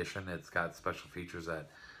particular edition, it's got special features that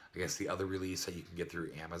I guess the other release that you can get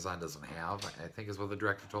through Amazon doesn't have, I think is what the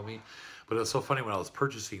director told me. But it was so funny when I was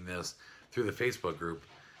purchasing this through the Facebook group,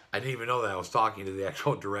 I didn't even know that I was talking to the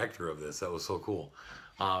actual director of this. That was so cool.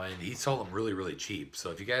 And he sold them really, really cheap.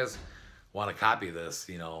 So if you guys want a copy of this,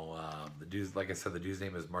 the dude, like I said, the dude's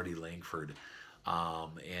name is Marty Langford.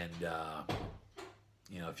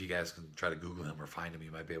 If you guys can try to Google him or find him,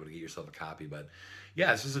 you might be able to get yourself a copy. But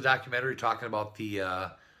yeah, it's just a documentary talking about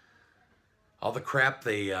all the crap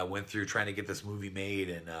they went through trying to get this movie made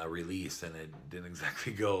and released, and it didn't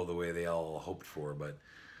exactly go the way they all hoped for. But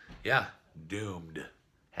yeah, Doomed.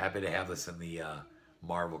 Happy to have this in the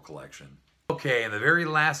Marvel collection. Okay, and the very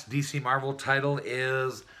last DC Marvel title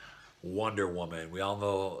is Wonder Woman. We all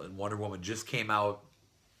know Wonder Woman just came out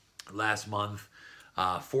last month.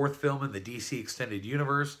 Fourth film in the DC Extended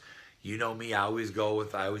Universe. You know me, I always get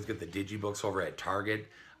the Digibooks over at Target.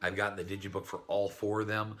 I've gotten the Digibook for all four of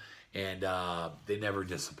them, and they never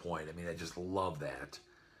disappoint. I mean, I just love that.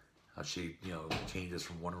 How she, changes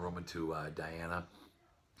from Wonder Woman to Diana.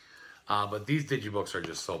 But these Digibooks are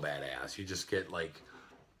just so badass. You just get a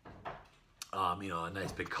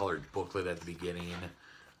nice big colored booklet at the beginning.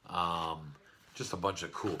 Just a bunch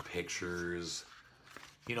of cool pictures.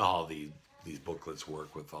 You know how these booklets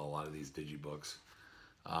work with a lot of these Digibooks.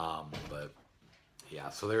 But yeah,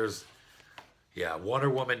 so there's, Wonder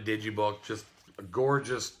Woman Digibook, just a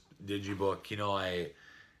gorgeous Digibook. I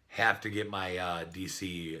have to get my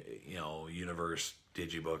DC, Universe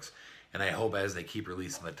Digibooks. And I hope as they keep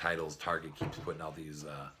releasing the titles, Target keeps putting out these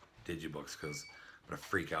Digibooks, because I'm going to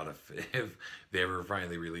freak out if they ever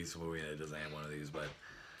finally release a movie and it doesn't have one of these. But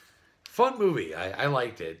fun movie. I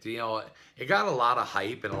liked it. It got a lot of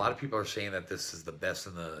hype, and a lot of people are saying that this is the best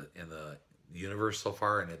in the universe so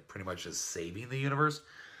far, and it pretty much is saving the universe.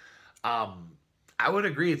 I I would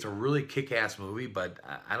agree it's a really kick-ass movie, but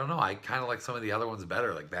I don't know. I kind of like some of the other ones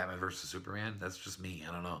better, like Batman versus Superman. That's just me.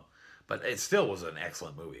 I don't know. But it still was an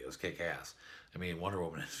excellent movie. It was kick-ass. I mean, Wonder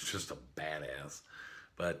Woman is just a badass.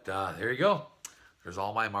 But there you go. There's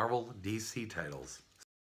all my Marvel DC titles.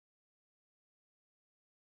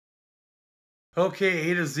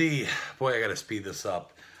 Okay, A to Z. Boy, I got to speed this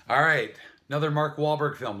up. All right. Another Mark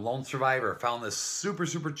Wahlberg film, Lone Survivor. Found this super,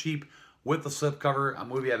 super cheap with the slipcover. A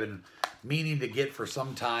movie I've been meaning to get for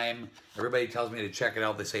some time. Everybody tells me to check it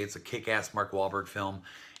out. They say it's a kick-ass Mark Wahlberg film.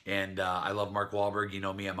 And I love Mark Wahlberg. You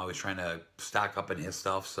know me, I'm always trying to stock up in his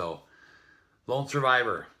stuff. So, Lone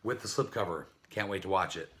Survivor with the slipcover. Can't wait to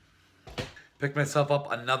watch it. Picked myself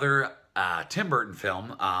up another Tim Burton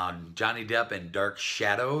film, Johnny Depp and Dark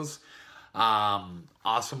Shadows.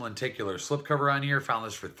 Awesome lenticular slipcover on here. Found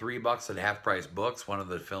this for $3 at Half Price Books. One of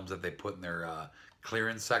the films that they put in their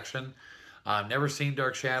clearance section. Never seen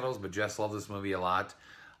Dark Shadows, but Jess loved this movie a lot.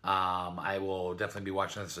 I will definitely be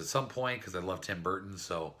watching this at some point because I love Tim Burton,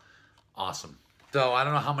 so awesome. So I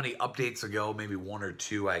don't know how many updates ago, maybe one or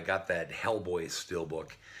two, I got that Hellboy Steelbook.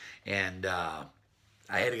 And I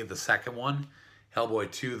had to get the second one,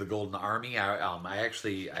 Hellboy 2, The Golden Army. I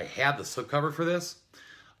had the slipcover for this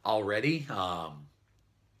already,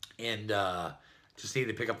 and just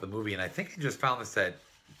needed to pick up the movie. And I think I just found this at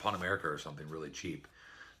Pawn America or something really cheap.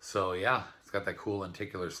 So yeah, it's got that cool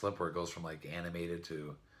lenticular slip where it goes from like animated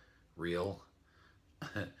to real.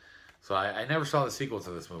 So I never saw the sequel to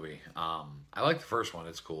this movie. I like the first one,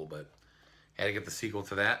 it's cool, but had to get the sequel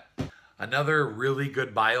to that. Another really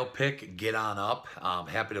good biopic, Get On Up.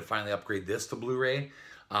 Happy to finally upgrade this to Blu Ray.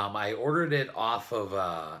 I ordered it off of,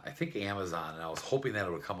 I think, Amazon, and I was hoping that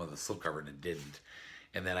it would come with a slipcover, and it didn't.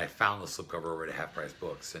 And then I found the slipcover over at Half Price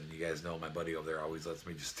Books, and you guys know my buddy over there always lets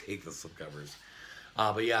me just take the slipcovers.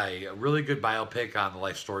 But yeah, a really good biopic on the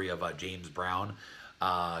life story of James Brown.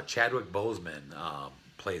 Chadwick Boseman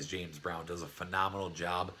plays James Brown, does a phenomenal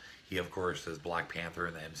job. He, of course, is Black Panther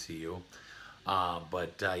in the MCU.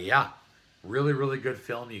 Yeah, really, really good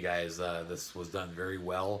film, you guys. This was done very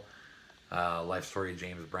well. Life story of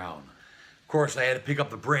James Brown. Of course, I had to pick up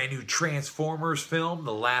the brand new Transformers film,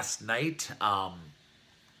 The Last Night. I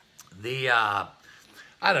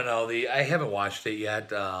don't know, I haven't watched it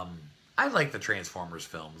yet. I like the Transformers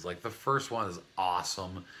films. Like, the first one is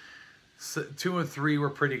awesome. 2 and 3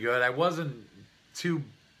 were pretty good. I wasn't too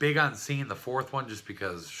big on seeing the fourth one just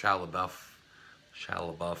because Shia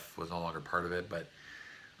LaBeouf was no longer part of it, but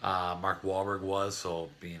Mark Wahlberg was,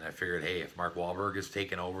 so I figured, hey, if Mark Wahlberg is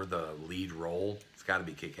taking over the lead role, it's got to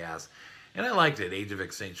be kick-ass. And I liked it, Age of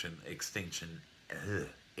Extinction,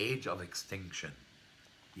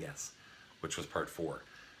 yes, which was part 4.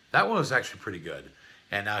 That one was actually pretty good.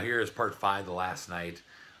 And now here is part 5, The Last Night.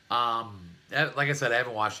 Like I said, I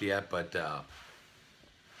haven't watched it yet, but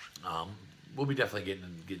we'll be definitely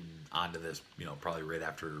getting onto this, probably right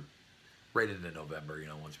into November,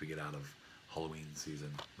 once we get out of Halloween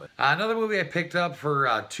season. But another movie I picked up for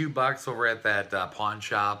 $2 over at that pawn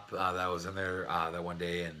shop that was in there that one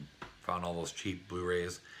day, and found all those cheap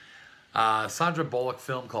Blu-rays. Sandra Bullock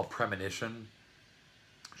film called Premonition.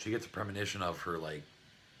 She gets a premonition of her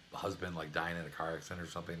husband dying in a car accident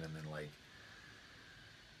or something, and then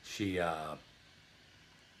she I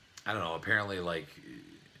don't know, apparently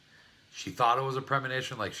she thought it was a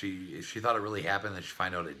premonition, she thought it really happened, then she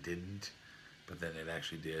find out it didn't, but then it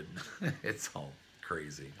actually did. It's all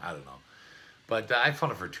crazy. I don't know. But I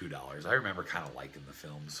found it for $2. I remember kind of liking the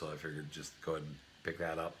film, so I figured just go ahead and pick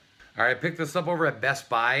that up. All right, I picked this up over at Best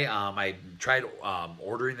Buy. I tried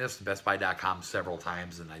ordering this at BestBuy.com several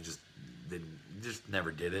times, and I just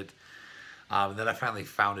never did it. Then I finally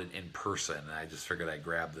found it in person, and I just figured I'd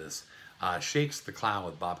grab this. Shakes the Clown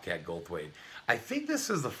with Bobcat Goldthwait. I think this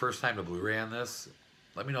is the first time to Blu-ray on this.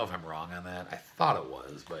 Let me know if I'm wrong on that. I thought it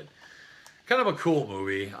was, but kind of a cool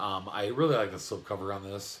movie. I really like the slipcover on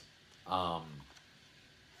this.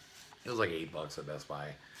 It was like $8 at Best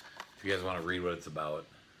Buy. If you guys want to read what it's about.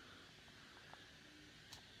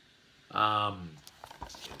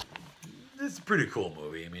 It's a pretty cool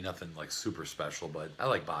movie. I mean, nothing super special, but I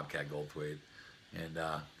like Bobcat Goldthwait, and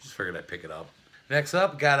just figured I'd pick it up. Next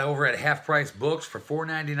up, got it over at Half Price Books for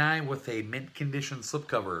 $4.99 with a mint condition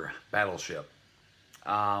slipcover, Battleship.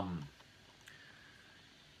 I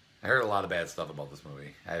heard a lot of bad stuff about this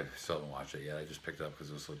movie. I still haven't watched it yet. I just picked it up because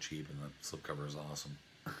it was so cheap, and the slipcover is awesome.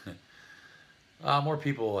 More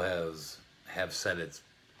people have said it's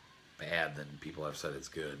bad than people have said it's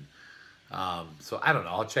good. So I don't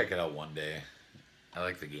know. I'll check it out one day. I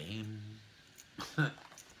like the game. I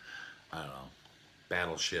don't know.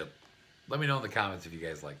 Battleship. Let me know in the comments if you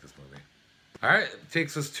guys like this movie. All right,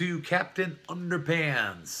 takes us to Captain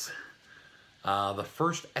Underpants, the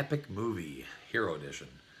first epic movie, Hero Edition.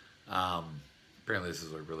 Apparently, this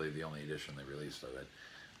is really the only edition they released of it.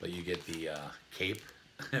 But you get the cape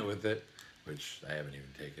with it, which I haven't even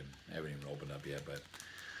taken. I haven't even opened up yet. But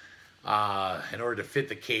in order to fit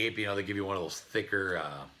the cape, you know, they give you one of those thicker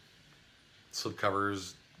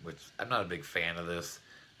slipcovers, which I'm not a big fan of this,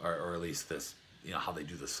 or at least this, you know, how they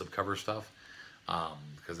do the slipcover stuff.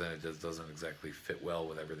 Because then it just doesn't exactly fit well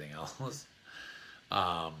with everything else.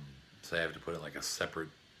 So I have to put in like a separate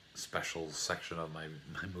special section of my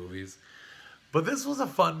movies. But this was a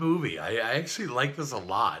fun movie. I actually like this a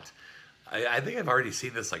lot. I think I've already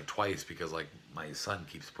seen this like twice because like my son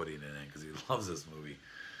keeps putting it in because he loves this movie.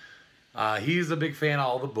 He's a big fan of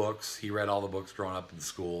all the books. He read all the books growing up in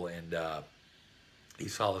school, and he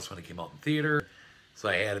saw this when it came out in theater. So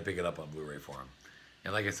I had to pick it up on Blu Ray for him.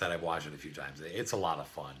 And like I said, I've watched it a few times. It's a lot of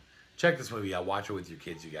fun. Check this movie out. Watch it with your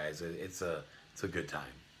kids, you guys. It's a good time.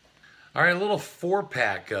 All right, a little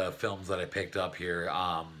 4-pack films that I picked up here.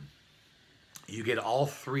 You get all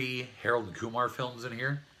 3 Harold and Kumar films in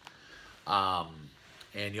here.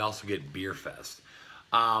 And you also get Beer Fest.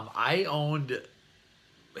 I owned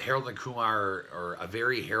Harold and Kumar, or A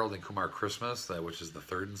Very Harold and Kumar Christmas, which is the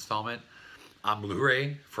 3rd installment, on Blu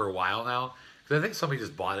Ray for a while now. Because I think somebody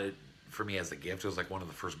just bought it for me as a gift. It was like one of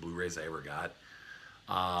the first Blu Rays I ever got.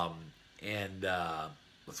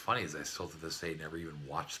 What's funny is I still to this day never even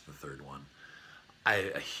watched the 3rd one.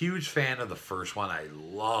 I'm a huge fan of the first one. I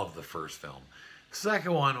love the first film. The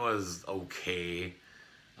second one was okay.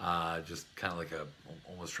 Just kind of like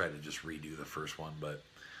almost tried to just redo the first one. But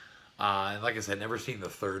and like I said, never seen the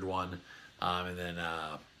 3rd one. And then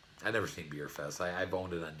I never seen Beer Fest. I've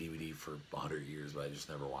owned it on DVD for 100 years, but I just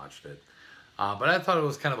never watched it. But I thought it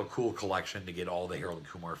was kind of a cool collection to get all the Harold and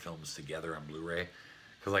Kumar films together on Blu-ray.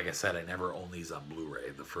 Because like I said, I never owned these on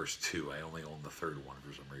Blu-ray, the first 2. I only owned the 3rd one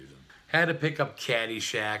for some reason. Had to pick up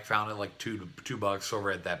Caddyshack. Found it like $2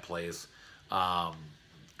 over at that place.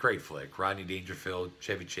 Great flick. Rodney Dangerfield,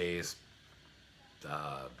 Chevy Chase.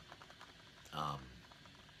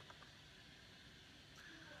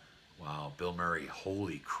 Wow, Bill Murray.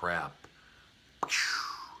 Holy crap.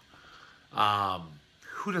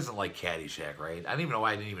 Who doesn't like Caddyshack, right? I don't even know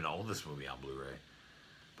why I didn't even own this movie on Blu-ray.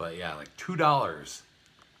 But yeah, like $2.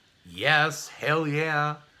 Yes, hell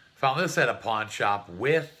yeah. Found this at a pawn shop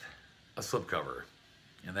with a slipcover.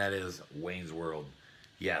 And that is Wayne's World.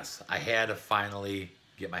 Yes, I had to finally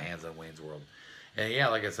get my hands on Wayne's World. And yeah,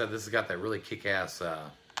 like I said, this has got that really kick-ass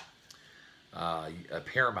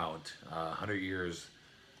Paramount 100 Years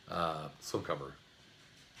slipcover.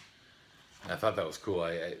 And I thought that was cool.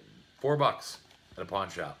 $4 at a pawn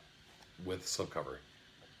shop with slipcover.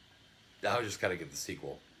 Now I just got to get the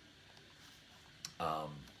sequel.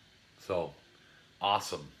 So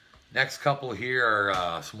awesome. Next couple here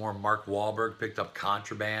are some more Mark Wahlberg. Picked up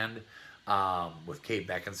Contraband with Kate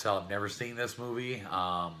Beckinsale. I've never seen this movie.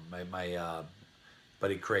 My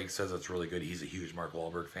buddy Craig says it's really good. He's a huge Mark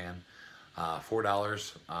Wahlberg fan.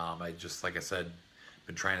 $4. I just, like I said,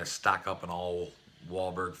 been trying to stock up on all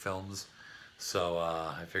Wahlberg films. So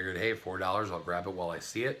I figured, hey, $4, I'll grab it while I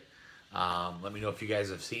see it. Let me know if you guys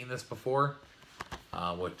have seen this before.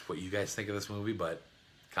 What you guys think of this movie, but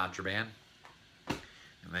Contraband.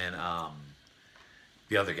 And then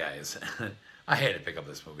the other guys. I had to pick up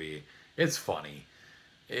this movie. It's funny.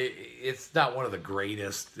 It's not one of the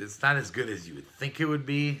greatest. It's not as good as you would think it would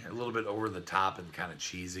be. A little bit over the top and kind of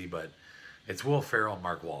cheesy, but it's Will Ferrell and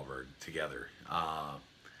Mark Wahlberg together.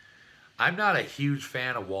 I'm not a huge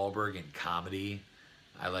fan of Wahlberg in comedy.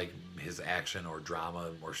 I like his action or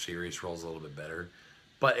drama, more serious roles a little bit better.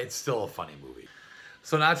 But it's still a funny movie.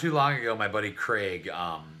 So not too long ago, my buddy Craig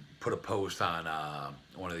put a post on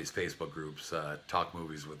one of these Facebook groups, Talk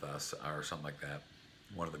Movies With Us, or something like that.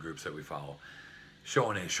 One of the groups that we follow.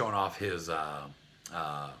 Showing off his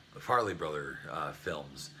Farley Brother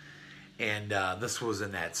films. And this was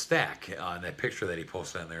in that stack, in that picture that he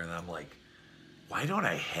posted on there. And I'm like, why don't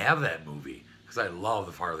I have that movie? Because I love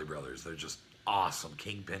the Farley Brothers. They're just awesome.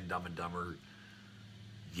 Kingpin, Dumb and Dumber.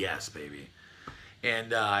 Yes, baby.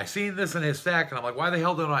 And I seen this in his stack, and I'm like, why the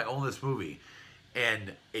hell don't I own this movie?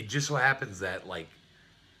 And it just so happens that, like,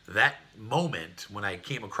 that moment when I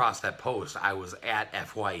came across that post, I was at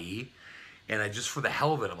FYE, and I just, for the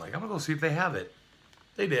hell of it, I'm like, I'm going to go see if they have it.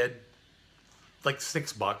 They did. Like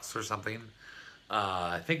 $6 or something.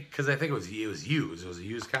 I think it was used. It was a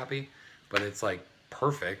used copy, but it's, like,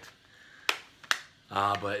 perfect.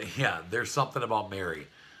 But, yeah, there's something about Mary.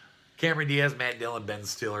 Cameron Diaz, Matt Dillon, Ben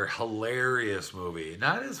Stiller. Hilarious movie.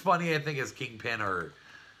 Not as funny, I think, as Kingpin or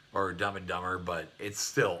Dumb and Dumber, but it's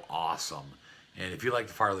still awesome. And if you like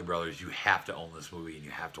the Farley Brothers, you have to own this movie and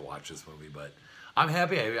you have to watch this movie. But I'm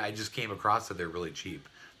happy I just came across it. They're really cheap.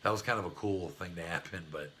 That was kind of a cool thing to happen.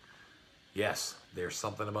 But yes, there's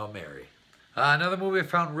something about Mary. Another movie I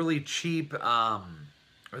found really cheap. Where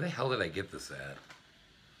the hell did I get this at?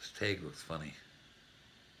 This tag looks funny.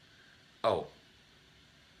 Oh.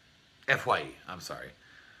 FYE. I'm sorry.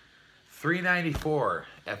 $3.94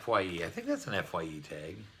 FYE. I think that's an FYE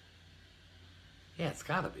tag. Yeah, it's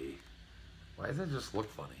gotta be. Why does it just look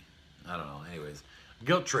funny? I don't know. Anyways,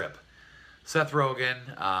 Guilt Trip. Seth Rogen,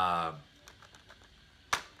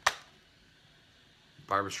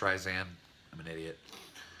 Barbara Streisand. I'm an idiot.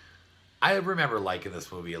 I remember liking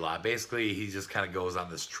this movie a lot. Basically, he just kind of goes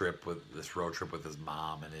on this road trip with his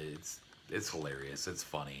mom, and it's hilarious. It's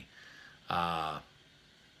funny.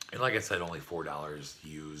 And like I said, only $4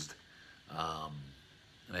 used.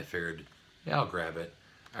 And I figured, yeah, I'll grab it.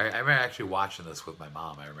 I remember actually watching this with my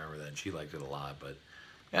mom. I remember that, and she liked it a lot. But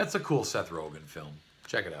yeah, it's a cool Seth Rogen film.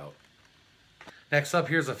 Check it out. Next up,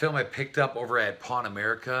 here's a film I picked up over at Pawn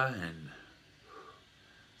America. And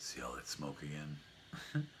see all that smoke again.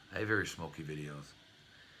 I have very smoky videos.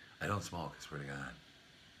 I don't smoke, I swear to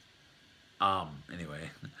God. Anyway.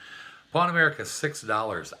 Pawn America,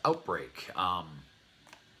 $6. Outbreak.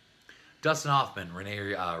 Dustin Hoffman,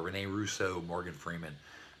 Rene Russo, Morgan Freeman.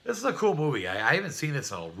 This is a cool movie. I haven't seen this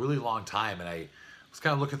in a really long time, and I was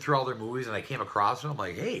kind of looking through all their movies, and I came across it, and I'm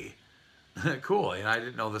like, hey, cool. And I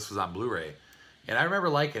didn't know this was on Blu Ray. And I remember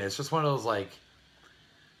liking it. It's just one of those,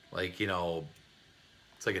 like, you know,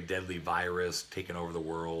 it's like a deadly virus taking over the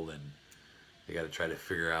world, and they got to try to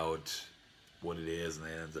figure out what it is, and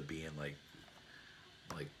it ends up being, like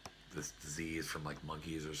this disease from, like,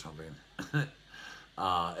 monkeys or something.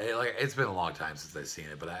 It's been a long time since I've seen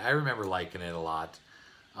it, but I remember liking it a lot.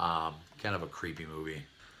 Kind of a creepy movie.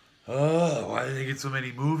 Oh, why did they get so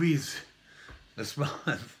many movies this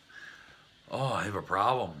month? Oh, I have a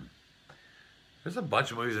problem. There's a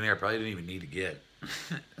bunch of movies in here I probably didn't even need to get.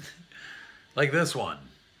 Like this one.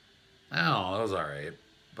 Oh, that was alright.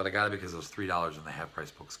 But I got it because it was $3 in the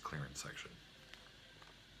half-price books clearance section.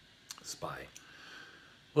 Spy.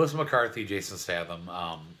 Melissa McCarthy, Jason Statham.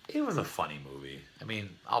 It was a funny movie. I mean,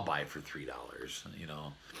 I'll buy it for $3, you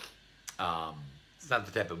know. It's not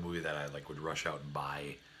the type of movie that I would rush out and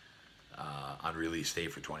buy on release day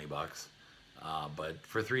for $20. But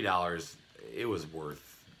for $3, it was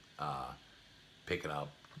worth picking up.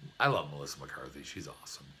 I love Melissa McCarthy. She's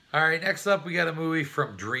awesome. All right, next up we got a movie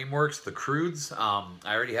from DreamWorks, The Croods. I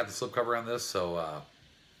already have the slipcover on this, so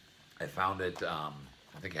I found it. I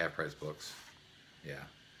think half price books. Yeah,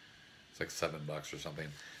 it's like $7 or something.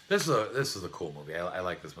 This is a cool movie. I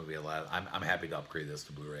like this movie a lot. I'm happy to upgrade this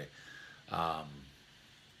to Blu-ray.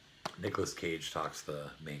 Nicolas Cage talks the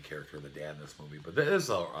main character, the dad in this movie, but this is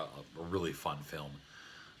a really fun film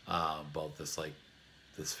about this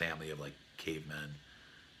family of cavemen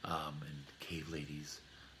and cave ladies.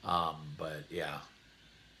 But yeah,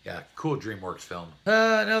 cool DreamWorks film.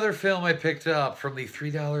 Another film I picked up from the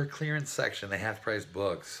 $3 clearance section, the half price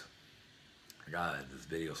books. God, this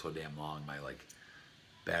video is so damn long. My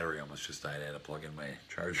battery almost just died. I had to plug in my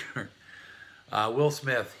charger. Will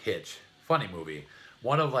Smith, Hitch, funny movie.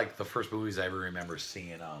 One of the first movies I ever remember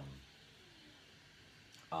seeing.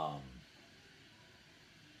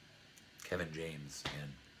 Kevin James in.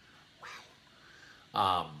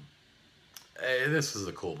 Wow. This is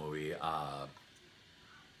a cool movie.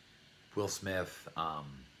 Will Smith,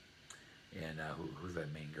 and who's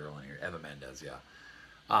that main girl in here? Eva Mendes, yeah.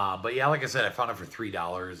 But yeah, like I said, I found it for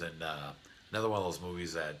 $3, and another one of those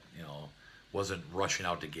movies that wasn't rushing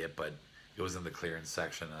out to get, but it was in the clearance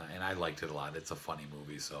section, and I liked it a lot. It's a funny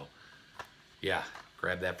movie, so yeah,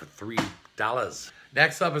 grab that for $3.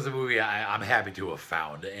 Next up is a movie I'm happy to have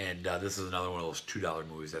found, and this is another one of those $2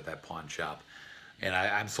 movies at that pawn shop. And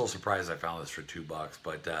I'm so surprised I found this for $2.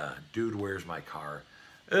 But Dude, Where's My Car?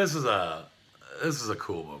 This is a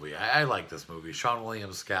cool movie. I like this movie. Sean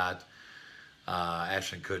William Scott,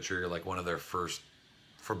 Ashton Kutcher, one of their first,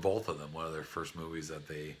 for both of them, one of their first movies that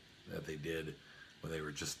they did when they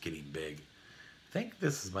were just getting big. I think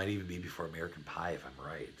this might even be before American Pie, if I'm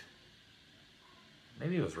right.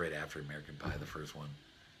 Maybe it was right after American Pie, the first one.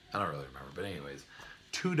 I don't really remember. But anyways,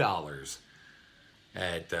 $2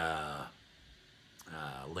 at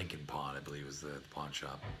Lincoln Pawn, I believe, was the pawn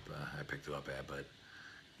shop I picked it up at. But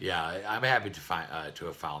yeah, I'm happy to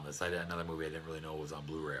have found this. Another movie I didn't really know was on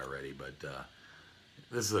Blu-ray already, but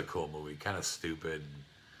this is a cool movie. Kind of stupid,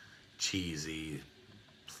 cheesy,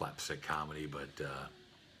 slapstick comedy, but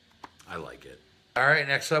I like it. All right,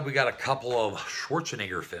 next up we got a couple of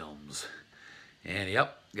Schwarzenegger films. And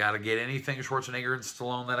yep, gotta get anything Schwarzenegger and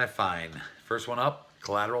Stallone that I find. First one up,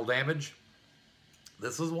 Collateral Damage.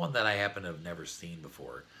 This is one that I happen to have never seen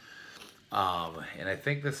before. And I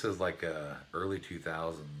think this is like early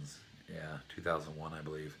 2000s. Yeah, 2001, I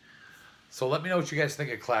believe. So let me know what you guys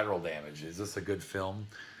think of Collateral Damage. Is this a good film?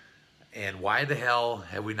 And why the hell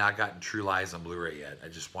have we not gotten True Lies on Blu-ray yet? I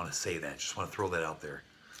just want to say that. Just want to throw that out there.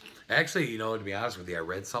 Actually, you know, to be honest with you, I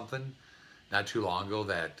read something not too long ago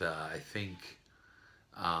that I think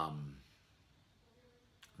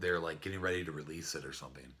they're like getting ready to release it or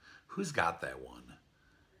something. Who's got that one?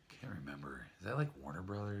 Can't remember. Is that like Warner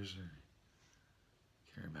Brothers? Or...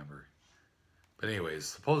 Can't remember. But anyways,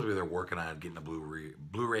 supposedly they're working on getting a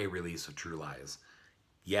Blu-ray release of True Lies.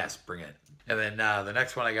 Yes, bring it. And then the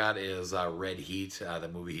next one I got is Red Heat, the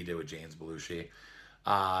movie he did with James Belushi.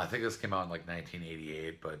 I think this came out in like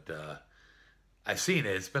 1988, but I've seen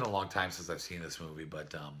it. It's been a long time since I've seen this movie,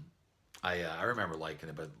 but I remember liking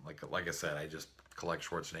it. But like I said, I just collect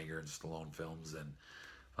Schwarzenegger and Stallone films and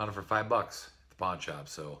found it for $5 at the pawn shop.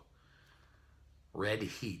 So Red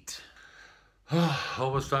Heat.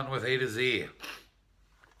 Almost done with A to Z.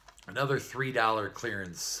 Another $3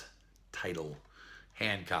 clearance title,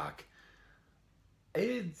 Hancock.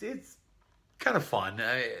 It's kind of fun.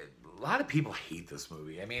 A lot of people hate this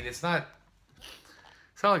movie. I mean, it's not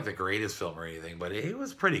like the greatest film or anything, but it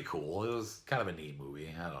was pretty cool. It was kind of a neat movie.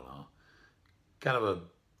 I don't know. Kind of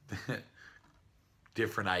a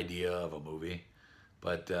different idea of a movie.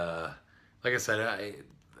 But like I said,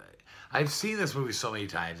 I've seen this movie so many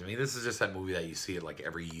times. I mean, this is just that movie that you see at like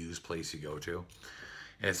every used place you go to.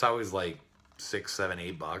 And it's always like $6,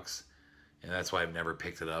 $7, $8. And that's why I've never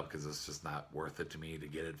picked it up, because it's just not worth it to me to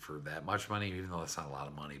get it for that much money, even though it's not a lot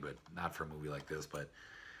of money, but not for a movie like this. But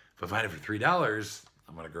if I find it for $3,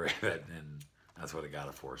 I'm going to grab it, and that's what I got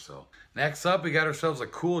it for. So next up, we got ourselves a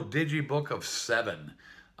cool digibook of 7.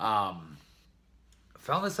 Found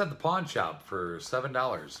this at the pawn shop for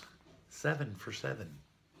 $7. 7 for 7.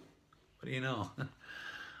 What do you know?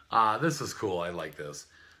 This is cool. I like this.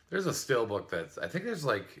 There's a steelbook that's, I think there's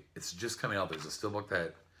like, it's just coming out. There's a steelbook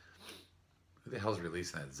that, who the hell's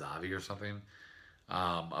releasing that? Zavi or something?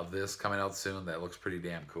 Of this coming out soon. That looks pretty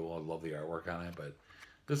damn cool. I love the artwork on it, but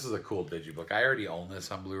this is a cool digibook. I already own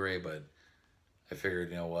this on Blu-ray, but I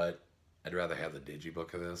figured, you know what? I'd rather have the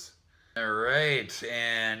digibook of this. All right,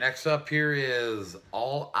 and next up here is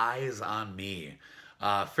All Eyes on Me.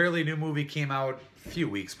 Fairly new movie, came out a few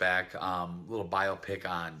weeks back. Little biopic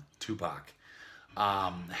on Tupac.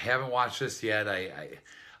 Haven't watched this yet.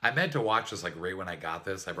 I meant to watch this like right when I got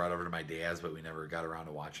this. I brought it over to my dad's, but we never got around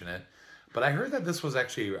to watching it. But I heard that this was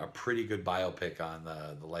actually a pretty good biopic on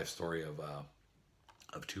the life story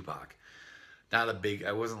of Tupac. Not a big,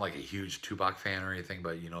 I wasn't like a huge Tupac fan or anything,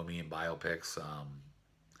 but you know me and biopics.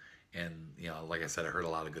 And you know, like I said, I heard a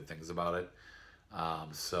lot of good things about it.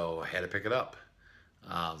 So I had to pick it up.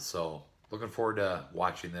 So looking forward to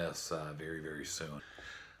watching this very, very soon.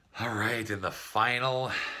 All right, and the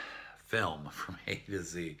final film from A to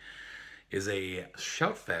Z is a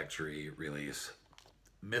Shout Factory release,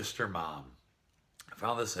 Mr. Mom. I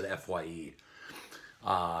found this at FYE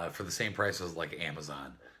for the same price as like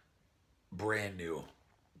Amazon. Brand new.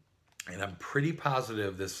 And I'm pretty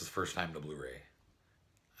positive this is first time to Blu-ray.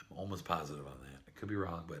 I'm almost positive on that. I could be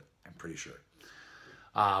wrong, but I'm pretty sure.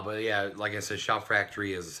 But yeah, like I said, Shout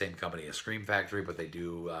Factory is the same company as Scream Factory, but they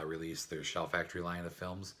do release their Shout Factory line of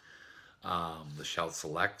films. The Shout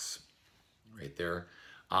Selects, right there.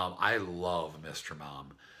 I love Mr.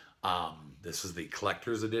 Mom. This is the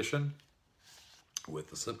collector's edition with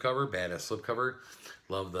the slipcover, badass slipcover.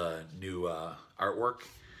 Love the new artwork.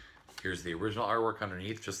 Here's the original artwork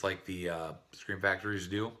underneath, just like the Scream Factories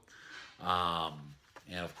do.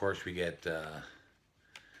 And of course, we get a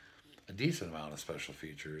decent amount of special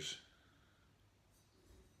features.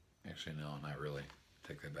 Actually, no, not really.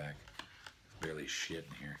 Take that back. There's barely shit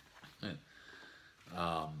in here.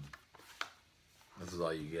 This is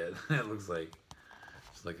all you get. It looks like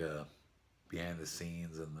it's like a behind the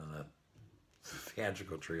scenes and then a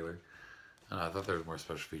theatrical trailer. I thought there was more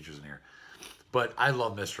special features in here. But I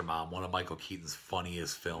love Mr. Mom, one of Michael Keaton's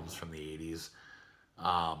funniest films from the 80s.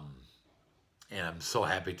 And I'm so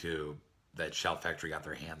happy that Shout Factory got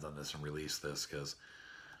their hands on this and released this, because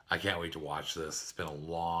I can't wait to watch this. It's been a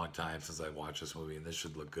long time since I watched this movie, and this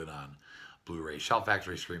should look good on Blu-ray. Shout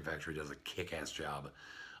Factory, Scream Factory does a kick-ass job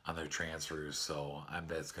on their transfers, so I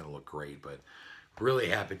bet it's going to look great. But really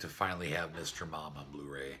happy to finally have Mr. Mom on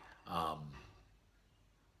Blu-ray. I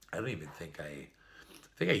don't even think I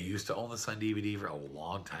used to own this on DVD for a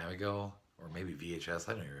long time ago, or maybe VHS.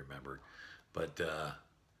 I don't even remember. But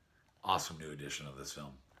awesome new edition of this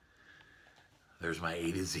film. There's my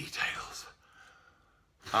A to Z titles.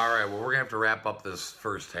 All right, well, we're going to have to wrap up this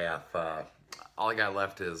first half. All I got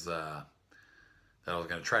left is, that I was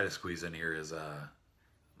going to try to squeeze in here is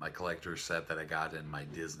my collector set that I got in my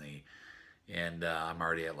Disney. And I'm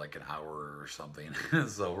already at like an hour or something.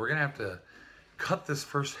 So we're going to have to cut this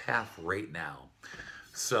first half right now.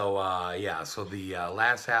 So, yeah, so the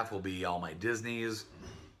last half will be all my Disneys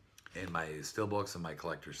and my Steelbooks and my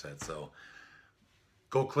collector set. So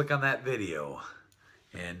go click on that video.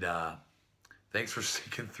 And thanks for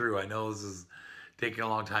sticking through. I know this is taking a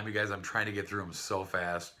long time, you guys. I'm trying to get through them so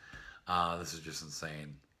fast. This is just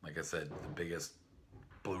insane. Like I said, the biggest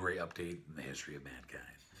Blu Ray update in the history of mankind.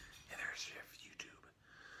 And there's YouTube.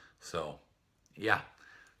 So, yeah.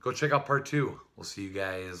 Go check out part 2. We'll see you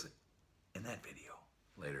guys in that video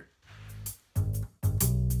later.